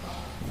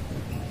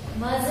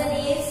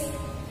 Mazzini's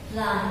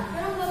plan.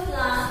 Karamba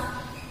plan?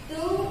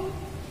 To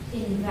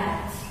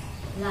invest.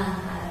 Plan.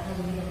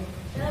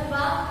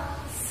 Karamba?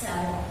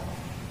 Sell.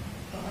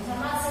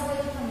 Sama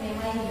sabi ko kami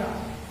may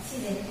drop.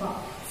 Sige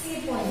po.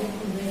 Sige po yung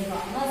kumuli ko.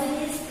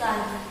 Mazzini's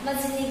plan.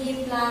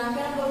 Mazzini's plan.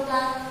 Karamba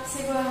plan?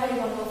 Siguro hari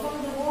ko kung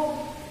dugo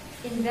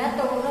invest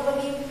to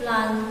bagi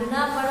plan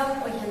duna maram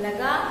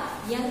oihalaga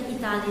yang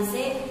Italy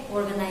se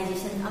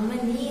organization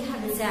amani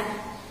hadisa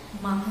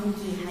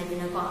mahangi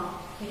hadina ko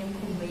kayong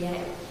kumbaya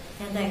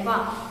yan dai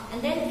ko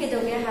and then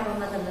kedoge haba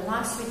matam da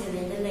max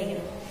Switzerland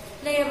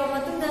layer ba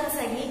matum da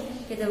sagi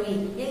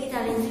kedogi yang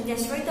Italy se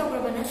destroy to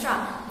grabana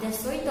sha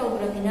destroy to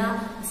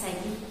grabina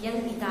sagi yang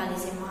Italy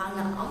se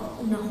mahanga am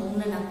unahong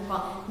na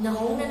ko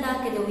nahong na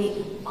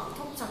kedogi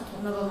pakthok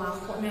chakthok na ba ma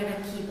khona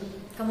rakhi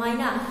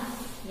kamai na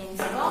yang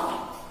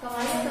sago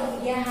Kamaya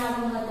to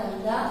yaha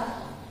matamda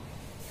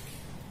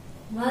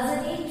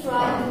Mazzini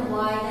tried to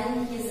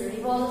widen his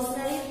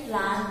revolutionary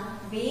plan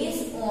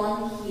based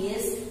on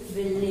his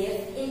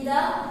belief in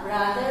the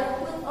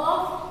brotherhood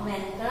of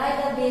man.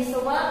 Karayda based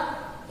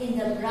in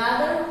the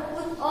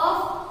brotherhood of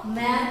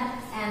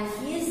man and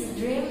his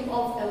dream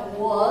of a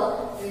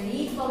world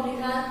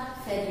Republican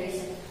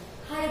Federation.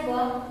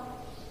 Haiba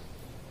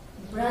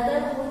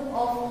brotherhood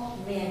of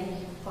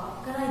man.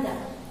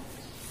 Karayda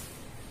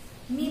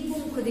mi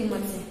pum khuding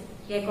matse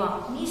ke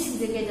ko mi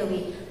sinde ke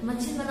dogi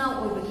machin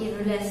mana oibagi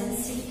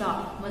relationship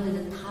ta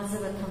maduda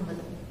thajaba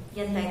thambadu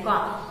yan dai ko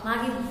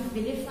magi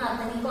belief na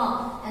tani ko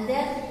and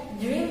then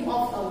dream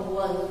of a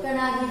world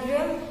kana gi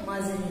dream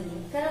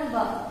Mazzini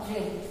karamba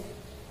dream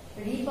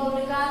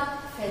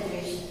Republican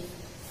Federation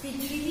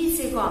P3D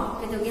se ko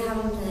ke dogi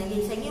habam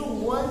thanagi sagi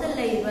world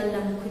level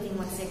lam khuding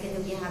matse ke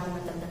dogi habam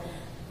matamda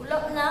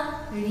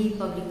ulapna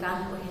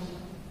Republican ko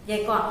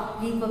Yeko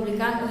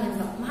Republican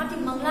ohenba mahaki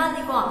mangla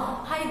di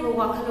ko haibo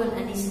wakhalon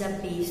ani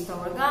sida base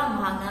toraga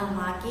mahanga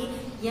mahaki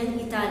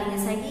yang Italy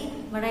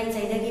ngasagi marai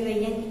chaidagi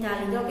be yang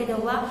Italy do ke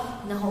dowa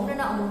na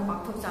hongna na among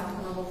pakthok chakthok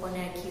na bo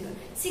kona khiba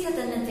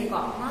sikatan nate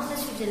ko mahanga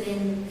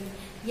Switzerland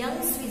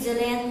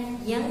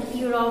yang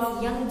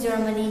Europe yang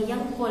Germany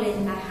yang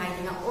Poland na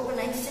haidina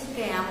organization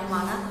kaya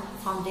mana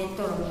founded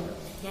torom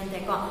yan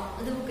te ko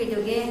adu ke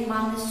doge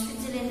mahanga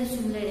Switzerland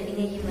sum le ni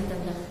ngi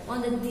matamda on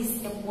the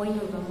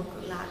disappointment ba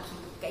maklaki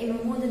kay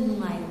mo din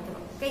nungay to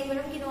kay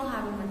maram gino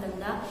haba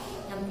matanda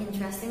nam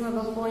interesting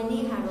ba point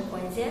ni haba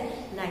point se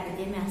like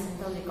the mention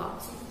to the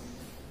gods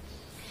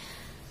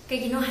kay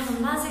gino haba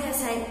ma se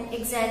sai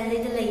exam le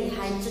de lai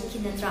hai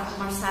chakina tra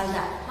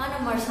marsalda mana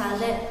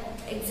marsalda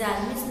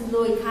exam mis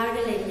loi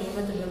kharga le ne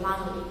ma to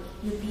mangu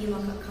nupi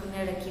ma ka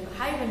khangna rakhi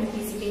hai ba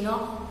nupi se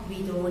kino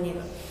video ne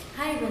ba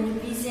hai ba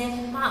nupi se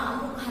ma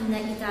amu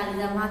khanna Italy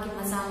da ma ki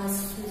masama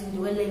sujin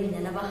dual le min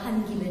na ba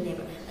han ki ne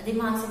ba ade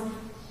ma se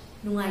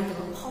Nungai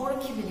to power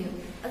kibinu.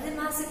 Adi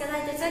masa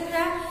kalai ta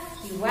chakra.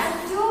 He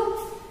went to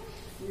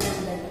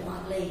London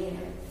ma lay.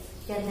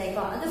 Can take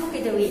on. Adi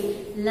bukai tawi.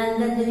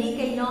 London dani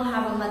kay no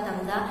haba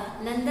matamda.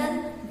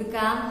 London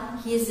become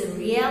his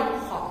real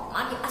home.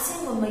 Maki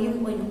asin mo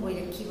mayum oin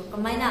oin kibo.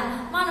 Kamay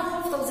na. Mana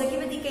hof to sa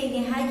kiba di kay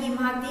ni hai ki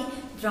mahati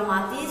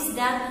dramatist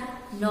dan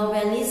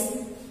novelist.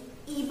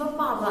 Iba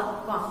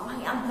paba ko.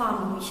 Maki ang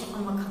paba mo siya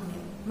ang makamit.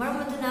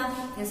 Marmatuna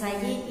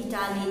ngasai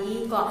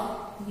Italy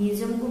ko.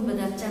 Museum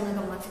kumbada changa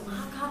ka mat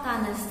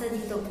mahaka na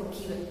study to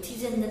pokhiba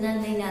thijan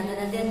dana leina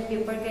dana then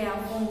paper kaya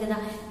phone dana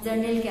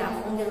journal kaya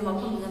phone dana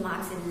mapum dana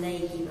marks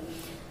lei giba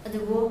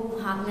adugo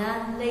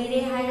mahakna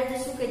leire haira ta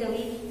su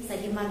kedawi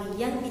sagi magi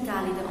yang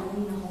Italy da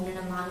amung na hongna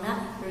na mahna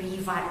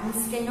revive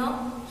means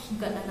keno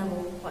hingana na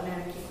bo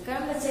kona ki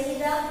karamba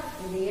chahida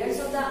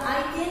layers of the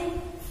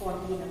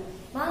 1840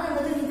 mahna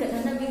madu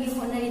hingana na bigi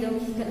hona ri do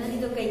hingana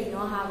ri do kai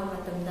no haba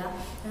matamda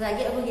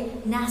sagi abogi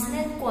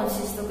national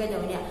conscious to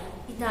kedawi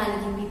Italy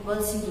people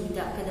sing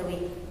da kadawi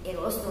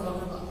eros to lang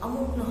ba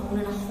amuk na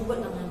hongna na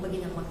hugot lang bagi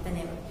na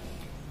magtane ba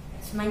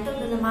smaito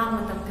do na ma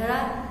matam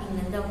kara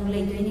England da ung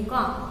lay ni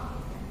ko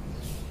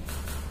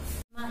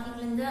ma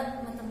England da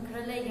matam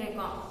kara lay gai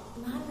ko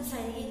ma ta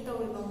sai to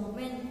ba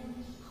moment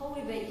how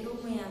we be look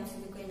mayam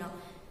sin ko na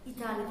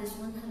Italy da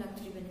sman halak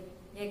tri ba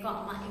ye ko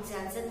ma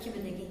exam set ki ba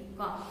gi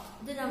ko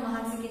do na ma ha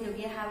ki do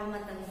ge ha ba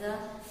matam da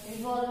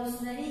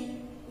revolutionary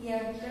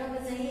year kara ba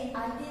sai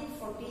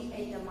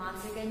 1848 da ma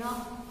se kai no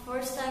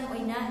first time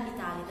oina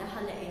Italy da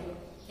halae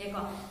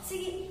eko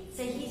sigi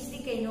sahi sidi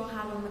kaino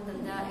haba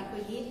matamda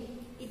ekoi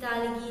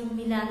Italy gi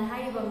Milan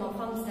haiba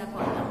mafam sida ko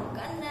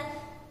kanna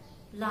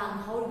lan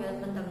hawbe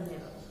matamde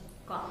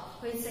ko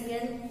koi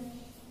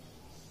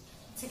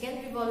second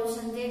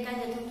revolution de kan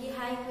da thuki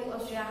hai koi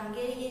Austria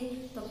Hungary gi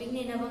topic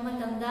ne na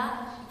matamda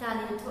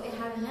Italy da thoi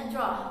ha na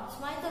draw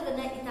smai to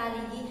da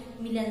Italy gi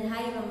Milan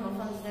haiba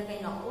mafam sida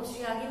kaino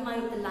Austria gi mai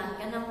lan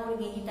kana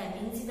hawge gi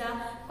timing sida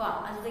ko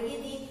adagi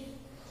di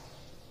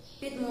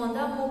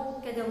पिटमोंदा अमुक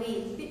कदवी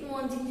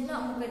पिटमोन जिंजना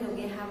अमुक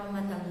कदोगे हाबा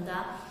मतमदा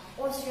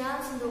Austrian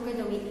सिंदो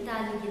कदवी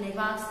Italy की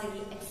लेबाक्स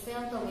तगी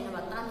expel तोगिना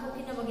बतान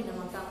थोकिना बगिना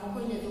मक्का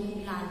मखोइना दुम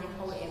लांदे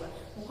हौएबा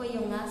मखोइ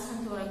यौना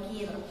संतोरा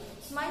किएबा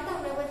स्माइ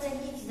तौरेबा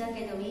चंगी चिदा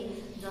कदवी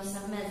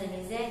Joseph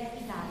मेजनीजे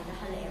Italy दा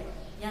हलेबा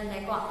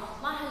यानदाइको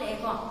मा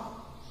हलेको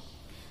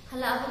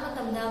हलाबा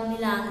मतमदा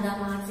मिलान दा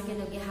महासे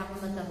कदोगे हाबा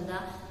मतमदा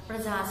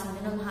प्रजा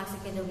सिंदना महासे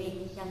कदवी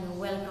याना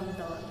वेलकम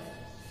तौर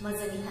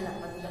मजनी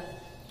हलाबदा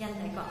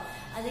यानदाइको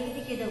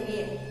अदगी कदवी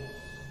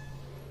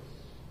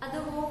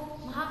अदबो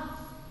महा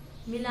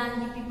मिलान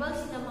की पीपल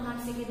सिना महाक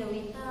से कदवी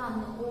तराम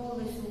ओ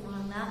रसु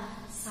महाना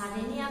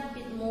साडेनिया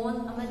पिटमोन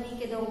अमदी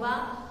कदोबा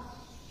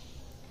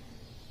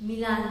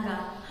मिलान का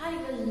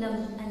हारिबल लम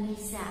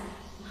अनिसा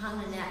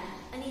महाना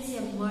अनिसे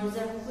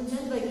मर्जर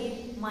कुंजन बगी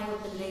मायो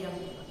तलेगम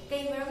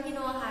कई मरम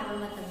किनो हाइबल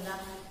मतंदा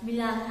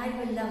मिलान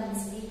हारिबल लम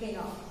सिदी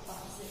कयो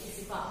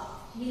सिपा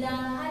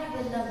मिलान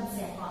हारिबल लम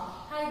से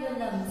हारिबल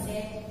लम से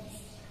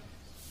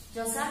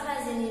जोसा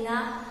राजनीना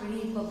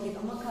रिपब्लिक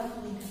अमखा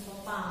निखो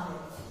पावे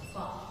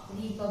को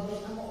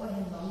रिपब्लिक अमो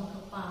ओहनबा अमखा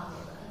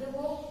पावे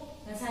अदबो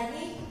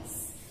नसागी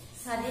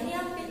साडेनिया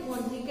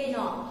पिटमोन की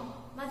कइनो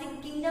मादि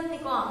किंगडम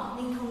निको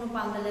निंथौनो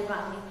पांगदा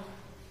लेबानी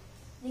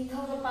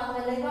निंथौनो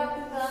पांगदा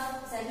लेबाटुगा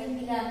सागी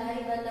मिलान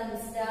हारिबा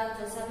लमसिदा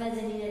जोसा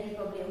राजनीना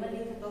रिपब्लिक अमदि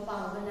खतो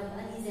पांगदा लम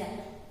अनिजे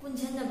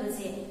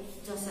पुंजनबसे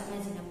जोसा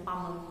राजनीना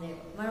पाममने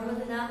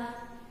मरमदना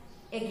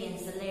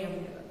अगेंस्ट द लेरम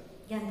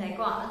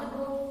यानदाइको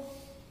अदबो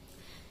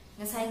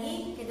नसागी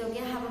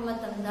केदोगे हाबा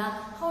मतमदा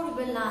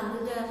हौरिबा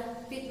लांदुदा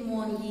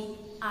पिटमोन की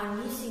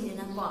आर्मी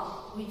सिंगना को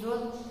विड्रॉ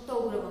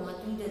तौरबा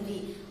मतुंगददी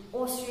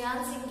ऑस्ट्रियन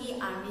सिंगी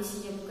आर्मी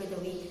सिंगे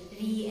केदोगी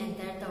री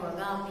एंटर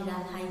तौरगा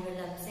मिलान हाइबा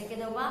लम से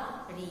केदोबा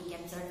री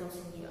कैप्चर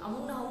तौसंगी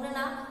अमुना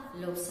हौनना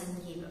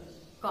लोसंगी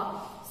को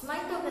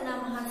स्माइल तौदना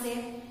महासे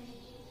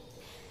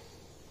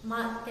मा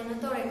केनो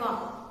तौरे को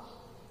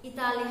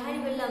इटाली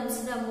हाइबा लम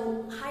सिदा मु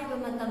हाइबा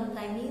मतम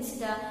टाइमिंग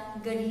सिदा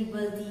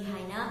गरीबल्दी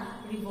हाइना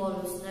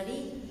रिवोल्यूशनरी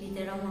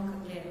लीडर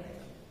अमखक लेरबे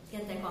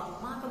केते को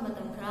माका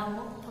मतम खरा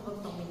मु थबक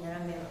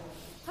तोमिनरमे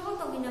थबक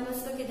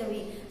तोमिनबसतो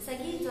केदवी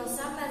सगी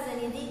जोसा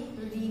माजनीदी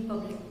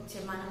रिपब्लिक से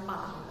माना पा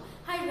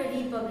हाइबा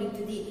रिपब्लिक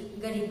तुदी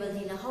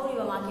गरीबल्दी ना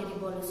हौरिबा माके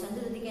रिवोल्यूशन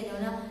तुदी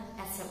केदोना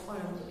एक्सेप्ट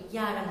करमदे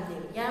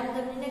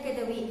यारमदबनिना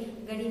केदवी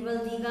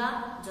गरीबल्दीगा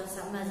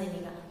जोसा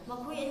माजनीगा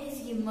मखोय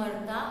अनिसगी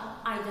मरदा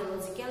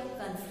आइडियोलॉजिकल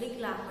कॉन्फ्लिक्ट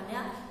लापना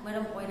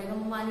मरम ओइरगा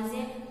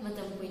मानिजे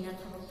मतम कुइना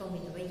थबक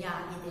तोमिनबा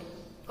यागिदे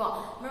को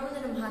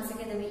मरमदन भाषा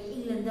के दबी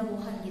इंग्लैंड दा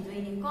मोहन की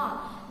दोइने को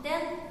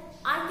देन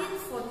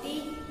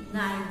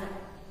 1849 दा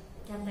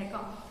जानते को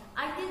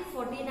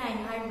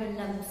 1849 हाइबा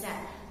लम से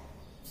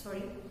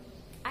सॉरी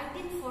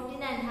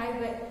 1849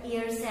 हाइबा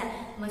ईयर से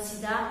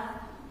मसिदा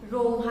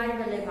रोम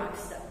हाइबा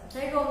लेबाक्स दा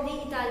तै रोम दी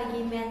इटाली की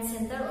मेन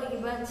सेंटर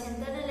ओइबा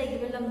सेंटर ने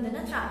लेगिबा लम द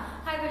नत्रा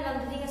हाइबा लम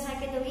दी गसाय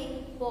के दबी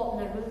पोप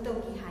न रूल तो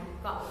की हाइ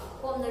को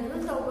पोप न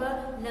रूल तौबा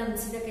लम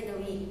सिदा के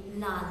दबी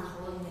लान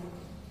होने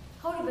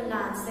हौरिबा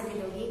लान सिदा के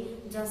दबी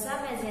जोसा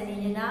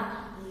मेजनीना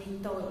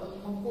लिटो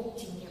मकोक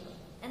चिंगेबा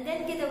एंड देन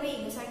के दबी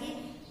गसागी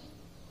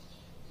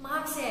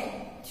मार्क से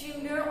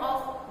ट्रिब्यूनल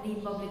ऑफ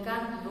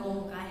रिपब्लिकन रोम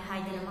का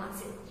हाइदना मार्क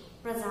से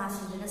प्रजा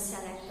सिंदना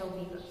select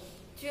तौबीबा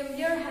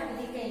tribunal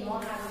हाइबदी कइनो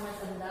हाइबा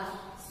मतंदा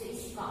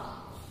स्टेसिका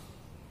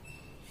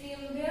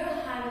tribunal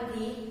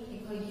हाइबदी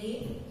इकोइदी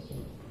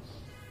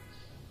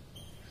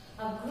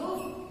a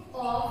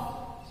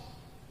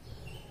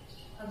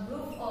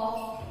group of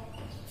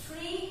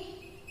 3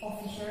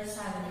 officers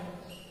having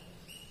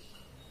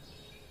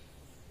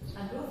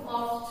a group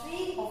of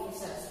 3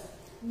 officers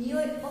new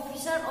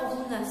officer of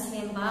the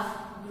same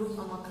group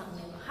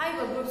amakhamne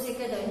haiba group se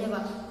kedawi ba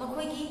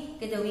makhoi ki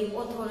kedawi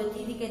authority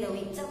di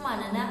kedawi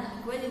chamanana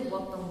equally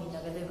work tongmina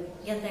gadawi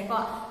yantai ko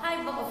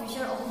haiba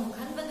officer of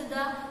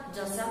khanbaduda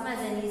joseph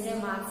majani je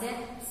mark se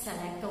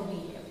select tawbi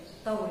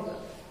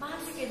mark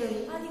se kedawi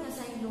madi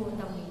ngasai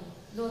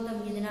lo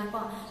tammi dina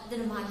ko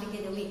dina mark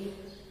kedawi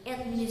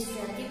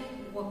administrative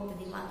work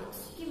di madi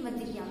ki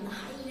mati yamna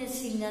haina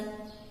singna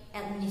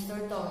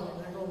administrator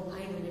tawna rom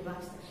haiba le box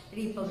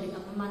republic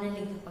of mana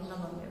link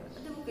pangamam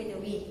adu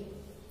kedawi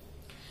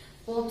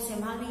pop se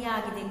magi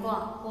yagide ko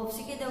pop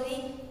se kedawi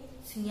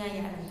singya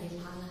yarande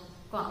phana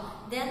ko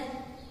then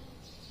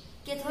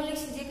Catholic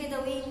sinje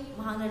kedawi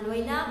mahangna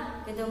loina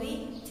kedawi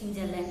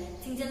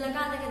thingjala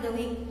ka da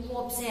kedawi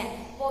pop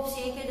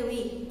se kedawi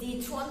di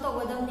thron to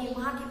godamni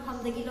mahaki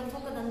phamdagi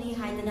lokthokadamni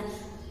haidana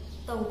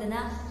tawdana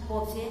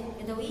pop se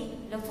kedawi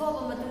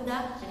lokthoba matunda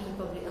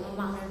republic ama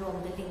mahangna rom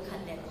da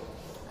linkhatle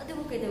adu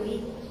kedawi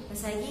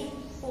masagi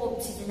pop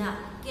sidana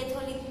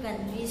Catholic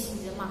countries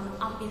sinje mahangna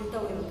appeal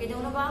tawe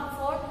kedawna ba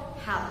for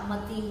help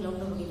mating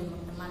longdamgi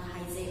damakta man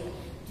haizela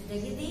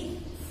judagidi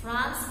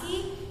France ki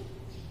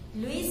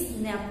Louis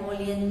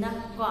Napoleon na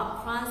ko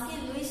France ki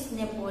Louis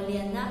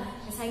Napoleon na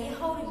kasagi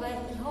hawriba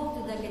ihaw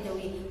to da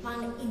kedawi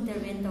mang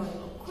intervene tawe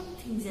khut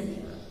thingjali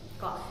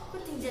ko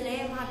khut thingjale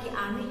mahaki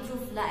army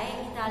troop lae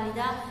Italy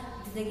da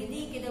judagidi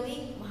kedawi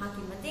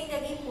mahaki mateng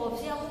dagi pop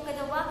se amu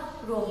kedawa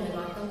Rome le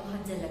ba ta mu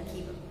hanjalakhi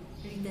ba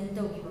return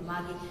tawgi ba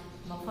magi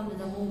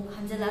mafamda mu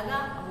hanjalaga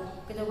amu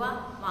kedawa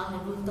mangna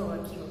rule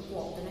tawrakhiba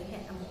pokduna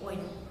het amu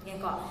oina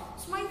yenko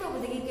smai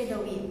tawbadagi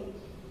kedawi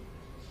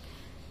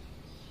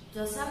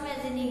Joseph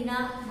Mazzini na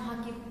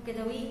mahaki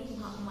kedawi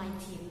mahak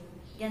maithi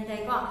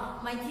yantai ko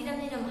maithi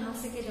ramni na mahak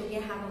se kedawi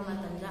haba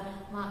matamda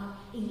ma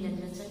England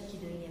na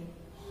chatkidoine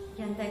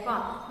yantai ko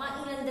ma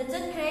England da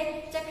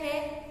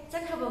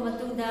chakhaba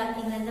matungda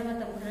England da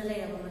matam khara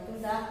leiraba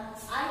matungda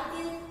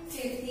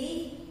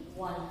 1851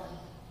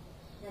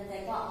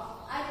 yantai ko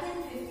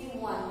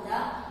 1851 da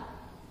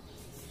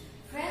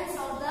Friends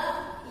of the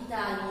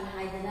Italy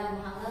haidana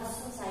mahanga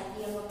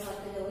society ama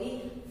kedawi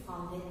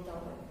founded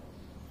tawba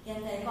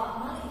yantai ko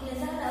ma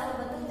England da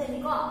matungda ni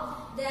ko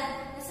then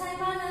sai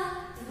bana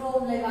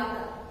Rome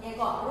lebaka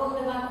eko Rome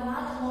lebaka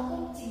mahanga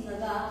mokuk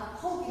chingaga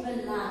hokiba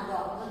land do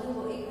madu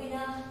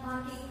ekoina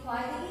maki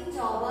khwaidagi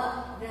chawa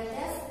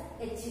greatest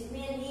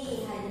achievement ni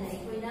haidana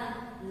ekoina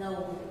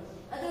law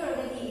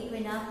aduragadi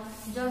ekoina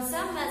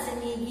Joseph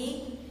Mazzini gi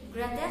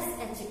greatest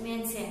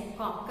achievement se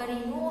ko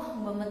karimo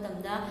hamba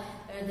matamda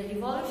the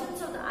revolutions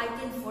of the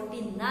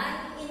 1849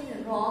 in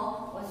Rome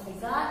was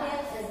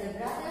regarded as the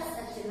greatest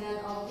achievement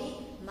of the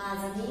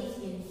Mazzini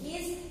in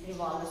his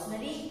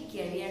revolutionary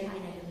career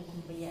haina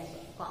kumbiya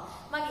ko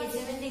magi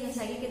achievement ding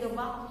sagi ke do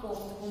ba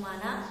post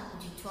kumana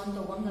jithon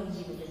to wangam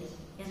gi budani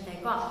yantai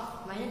ko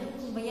maina dum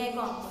kumbiya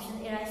ko question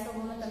arise to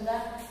matamda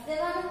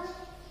then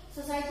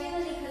society ma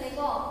likhale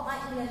ko ma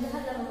England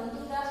hala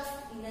matunga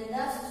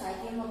England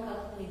society ma ka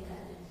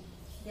likhale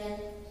then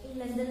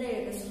England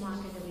layer suma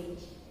ke dawi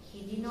he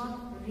did not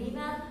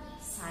remain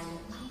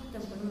silent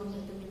mahatam pun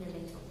mahatum in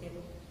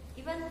the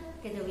even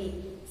ke dawi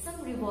some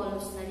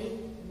revolutionary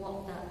work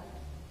da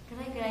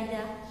kai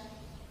da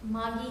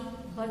magi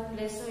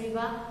birthplace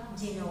oriba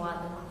Genoa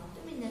da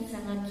tuminna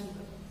sanga ki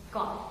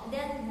ko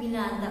then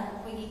Milan da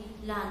kogi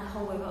land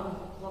however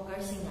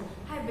workers singa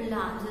hai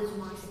land just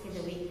marks ke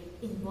dawi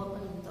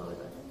involved in the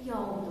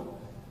yawdo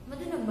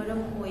maduna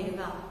maram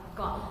oiraga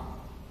ko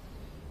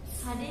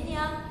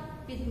Sardinia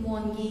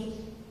Pitmongi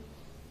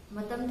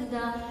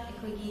matamda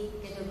ekogi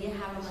kedogi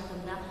haba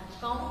matamda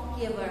count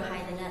kever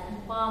haidana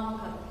pam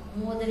kha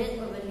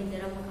moderate or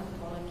leader of kha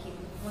tholaki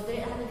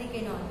moderate habadi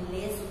keno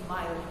less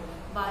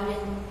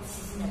violent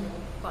seasonal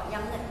ko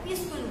yamna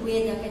peaceful way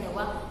da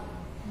kedawa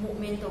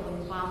movement of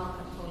pam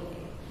kha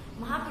tholaki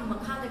mahaki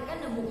makhada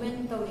kana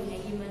movement tawri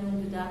ngai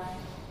manungda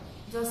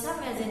Joseph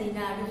Mazzini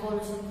na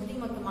revolution khuding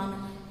matamang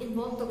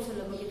involved to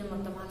sulabagi da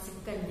matamang se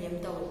condemn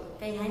taw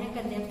kai haina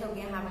condemn taw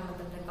ge haba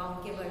matamda count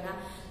kever na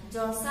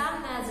Joseph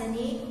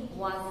Mazzini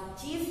was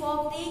chief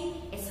of the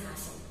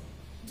assassin.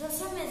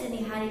 Joseph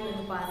Mazzini hari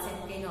banupa se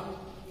keno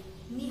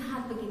ni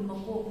hatbagi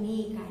makok ni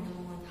kaina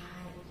mongon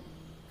hai.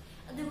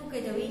 Adu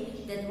kedawi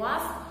that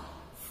was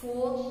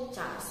full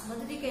charge.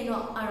 Maduri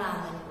keno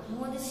arana.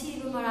 Mongon si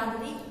bu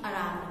maradi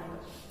arana.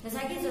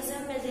 Nasagi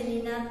Joseph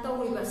Mazzini na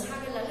tawiba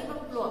sagalali ba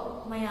plot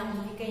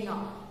mayam di keno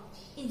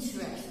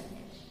insurrection.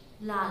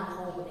 Land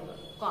hobane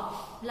ko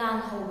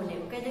land hobane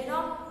kedeno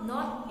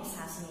not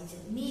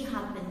assassination ni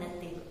hatban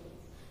natte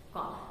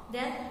ko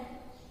then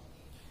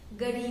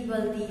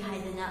Garibaldi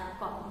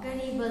haidana ko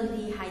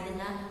Garibaldi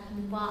haidana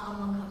nupa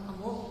amakha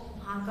amo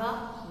haka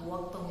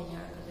work to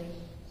minor kadai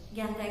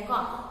gyantai ko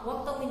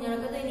work to minor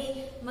kadai ni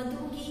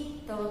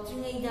madugi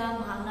tawtringai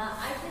da mahana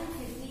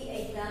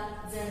 1858 da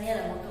journal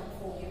amakha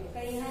khoge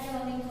kai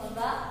haina maming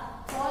thoba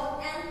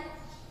thought and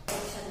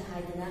action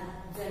haidana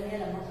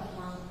journal amakha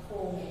mang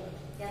khoge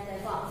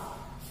gyantai ko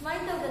smai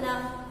tawdana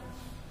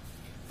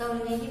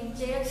tawni hip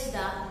chairs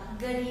da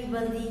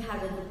Garibaldi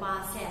haba nupa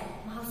se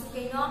mahasu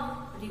kaino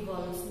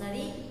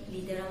revolutionary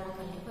leader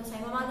amakani ko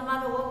sai mama ma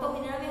work to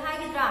minor me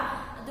haigidra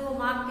adu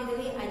ma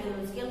kedawi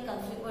ideological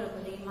conflict or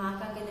kodi ma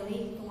ka kedawi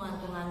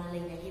tungan na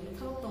leina gi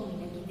thok tong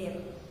ni gi deb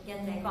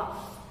gyantai ko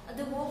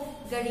adu bo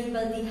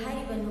Garibaldi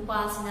haiba nupa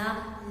sina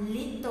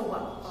lead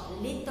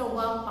to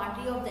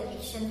party of the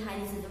action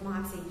haise the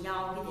mark se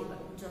yaw gi deb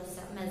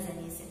Joseph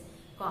Mazzini se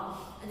ko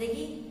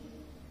adagi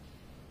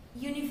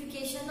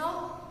unification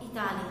of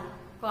Italy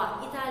ko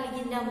Italy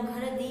gi nam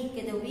kharadi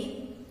kedawi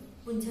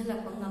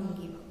punjhalak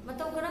ngamgi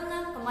matau karamna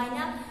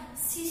kamaina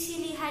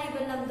Sicily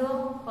hariba lamdo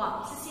ko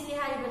Sicily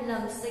hariba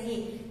lam sagi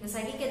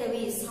ngasagi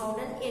kedawi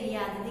southern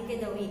area dadi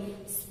kedawi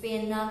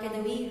Spain na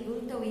kedawi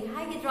rule tawi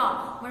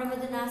haigidra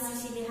maramaduna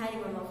Sicily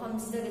hariba mafam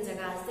sidaga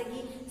jaga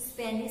sagi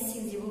Spanish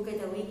singjibu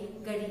kedawi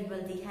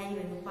Garibaldi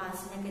hariba nupa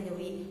sina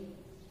kedawi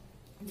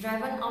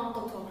driven out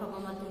to thokhraba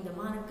matungda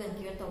mana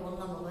conquer to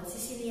ngamawa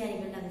Sicily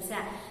hariba lamsa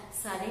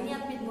Sardinia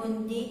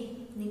Pitmondi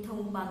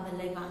ningthong bangda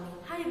laibang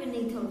hariba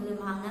ningthong da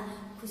mahanga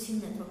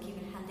khusinna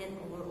thokhiba handed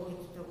over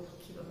oikito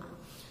khiba ma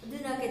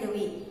aduna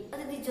kedawi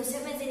adudi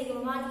Joseph Mazzini ki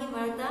mamani ki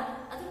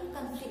marta adu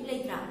conflict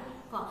laitra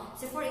ko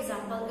say for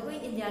example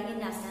agoi India ki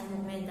national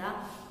movement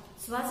da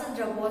Subhash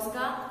Chandra Bose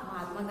ka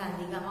Mahatma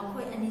Gandhi ga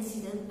makhoi ani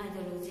sidal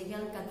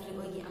ideological conflict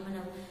ogi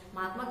amana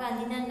Mahatma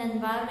Gandhi na non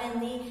violent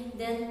ni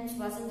then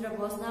Subhash Chandra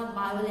Bose na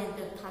violent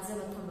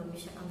thajaba thamba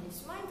mission amni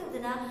smai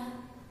tadana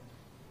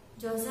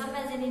Joseph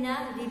Mazzini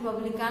na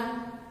Republican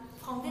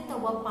founded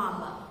tawa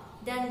pamba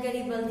then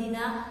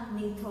Garibaldina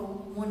Ningtho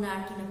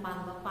monarchy na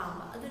pamba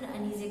aduna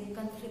anise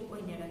conflict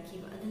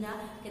oinarakiba aduna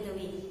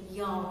kedawi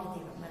yaw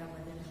kediba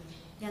maramadana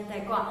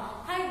yantai ko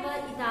haiba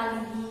Italy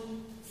gi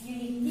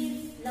unity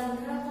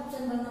lamra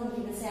kapchan bangam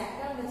gi se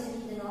karba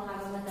chhidino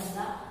haiba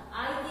matanda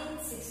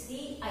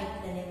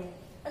 1868 dane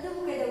adu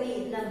kedawi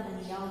lam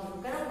ani yaw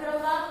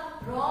karamba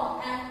Rome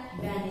and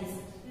Venice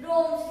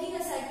Rome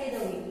singa sai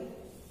kedawi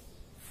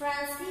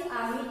France ki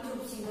army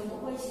troops singa mo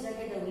hoi sida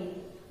kedawi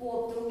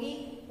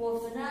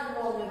Pope na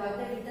Rome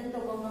lebagda return to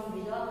gongam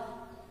bido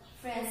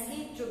France ki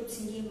troops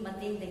singi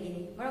mating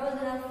dagini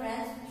marabadana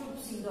France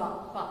troops singo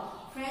ko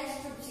French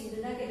troops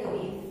singduna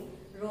kedawi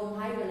Rome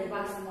haiba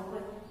lebak singo ko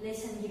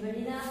lesson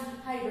gibanina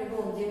haiba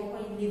Rome je mo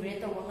liberate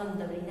to gongam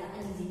dabrina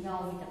anji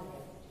yaw bita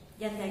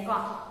yan dai ko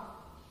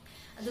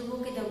adubu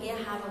kedawi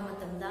haba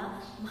matamda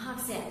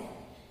mahakse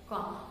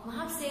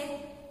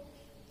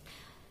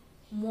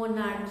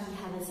monarchy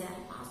habase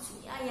asu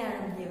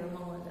ayaram deba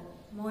mamoda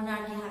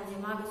monarchy habase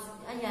mabisu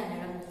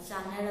ayanaram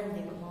chanaram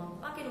deba mon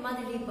bakir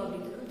madi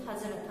republic dum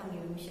thazara thamgi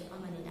mission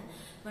amanina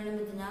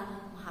manamaduna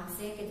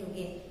mahakse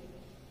kedoge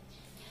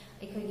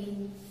ekogi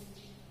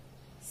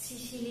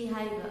Sicily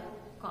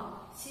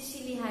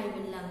haiba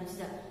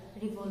lamjida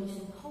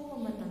revolution howa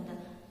matamda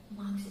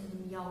mahakse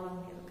dum yawram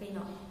deba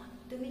kaino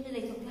tumina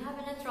lekhok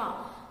haba natra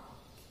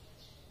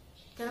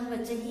karamba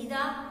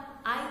chahida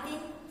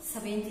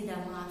 1870 da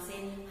mahakse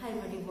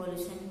haiba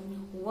revolution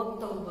work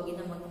tawbagi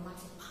na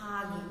mahakse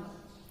phagi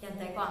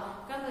yantai ko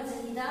karamba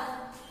chahida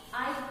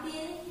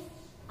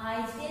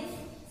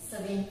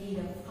 1870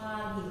 da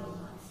phagi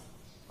mahakse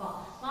ko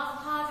ma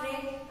phagre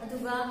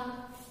aduga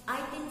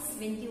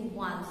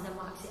 1871 da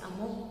mahakse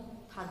amuk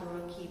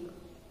thadoraki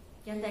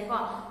yantai ko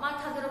ma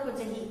thadorako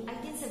chahi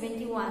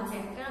 1871 se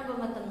karamba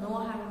matam no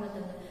haiba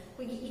matam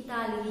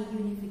Italy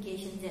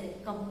unification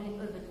je complete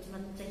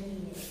chahi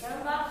ne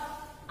karamba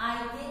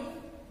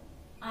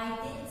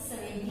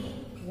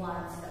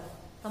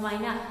 1871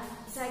 kamaina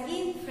sagi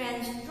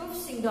French troops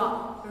singdo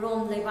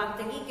Rome lebak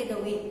tagi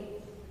kedawi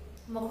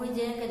mokhoi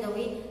je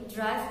kedawi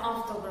drive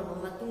off tograba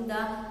matungda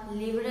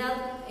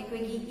liberal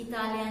ekogi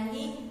Italian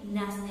gi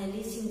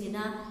nationalist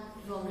singina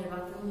Rome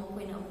lebak tu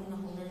mokhoi na amuna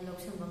hona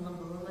loksan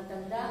bangam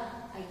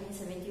matanda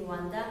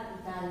 1871 da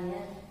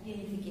Italian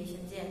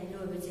unification je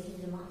lobe chahi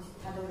de ma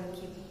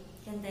thadoraki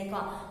yantai ko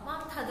ma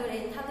thadore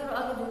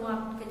agadu ma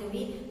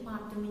kedawi ma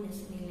tumina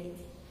sini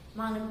leti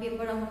mang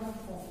paper am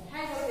phone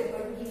hai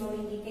paper ki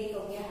mawing ki kai ko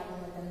ya ha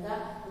matanda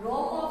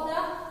Rome of the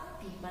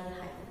people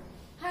hai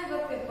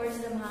paper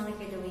se mang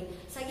kedawi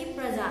sagi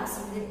praja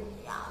sing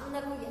yamna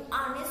ko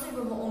honest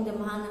oiba maong da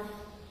mang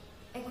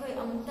ekoi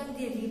amutang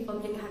di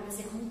republic ha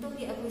se amutang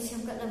di akoi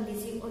semkat lam gi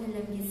si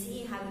ohilam gi si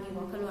ha gi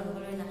wakalwan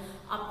golena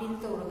appeal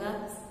tawraga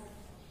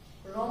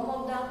Rome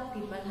of the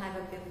people have a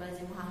paper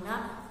Jimhana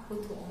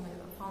Putu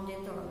Omega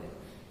founded Torbe.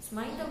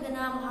 Smite of the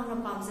Nam Hanga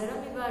Pamsera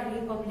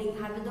Republic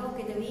Habado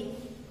Kedavi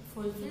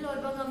fulfill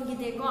Orbangam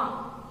Gidego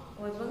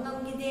Orbangam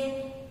Gide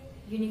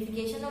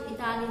unification of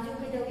Italy to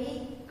Kedavi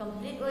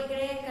complete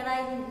Oigre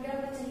Karai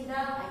Garbatida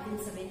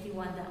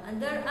 1871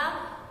 under a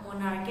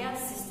monarchical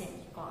system.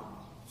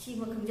 She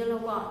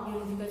Makanjaloka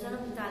unification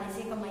of Italy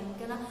say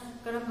Kamaikana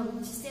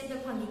Karam system the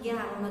Pangiga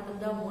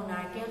the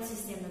monarchical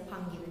system the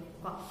Pangi.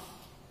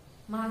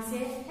 Mahakse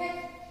hek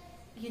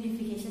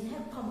unification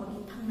hek phamagi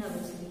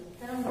thangnabasini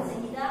karamba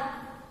chahida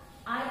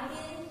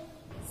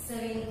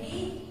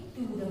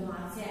 1872 da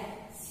mahakse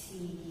si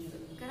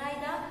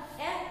karaida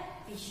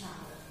pisha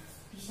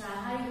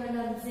haiba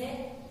lamse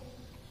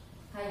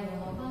haiba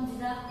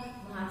mafamjida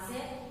mahakse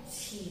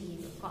si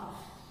ko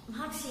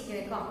mahak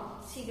sigre ga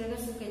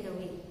su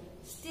kedawi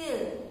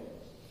still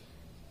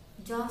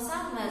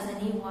Joseph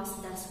Mazzini was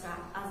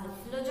described as the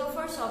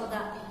philosophers of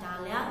the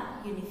Italian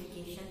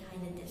unification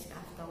haina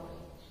described tawai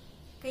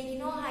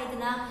Kaigino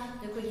haidana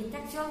the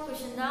textual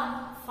question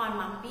da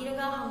farma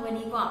piraga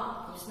hangwani ko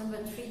question number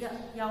 3 da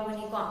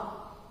yawani ko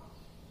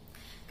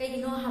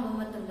Kaigino haba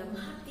matamda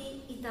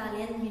mahati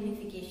Italian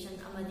unification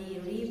amadi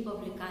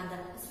republican da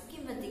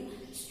sukimati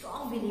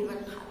strong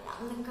believer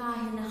yamna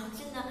ka hena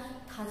hachina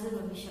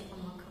thazaba mission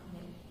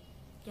amakhamne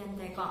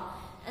yantai ko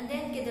and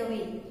then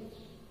kedawi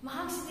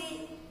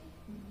mahaksi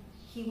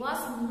he was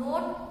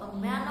not a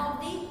man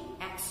of the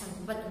action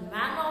but a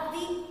man of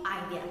the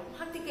idea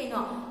hakti kaino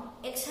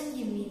action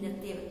gi mi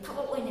nate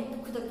thaba oine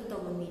khudak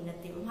taw mi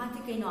nate hakti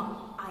kaino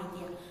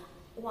idea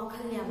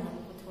wakhal yamna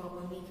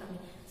puthorba mi khami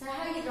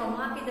saha gi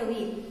roma ke dawi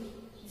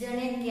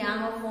journey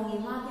kyama fongi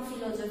ma ki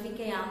philosophy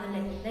ke yama le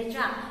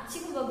tra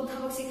sigumba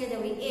thawak se ke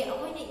dawi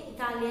ahoini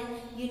Italian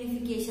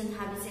unification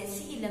habise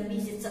sigi lambi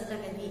je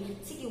chatlagadi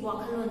sigi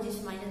wakhalon je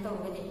sumaina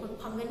tawgadi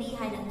phangani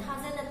haina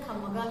thajana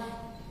thamaga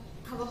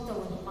Habak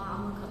tawa pa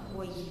amaka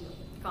oigi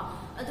ka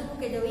adu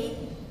ke dawi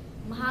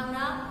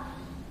mahangna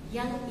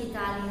young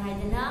Italy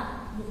haidana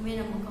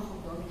movement amaka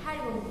hokdo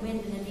haiba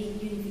movement na di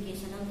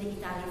unification of the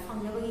Italy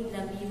famnabagi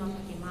lambi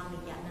makati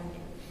mangni yanam ne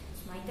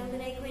smai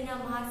tawdana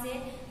ikoina mahase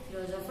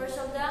philosophers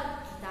of the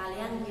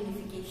Italian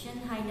unification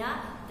haina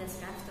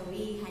describes the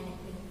way haina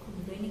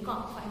kumdoini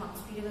ko 5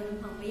 marks period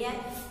phangbe ya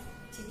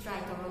si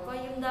try tawro ko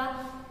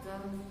yumda. So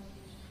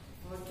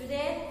for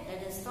today,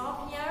 let us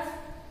stop here.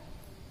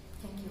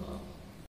 Thank you all.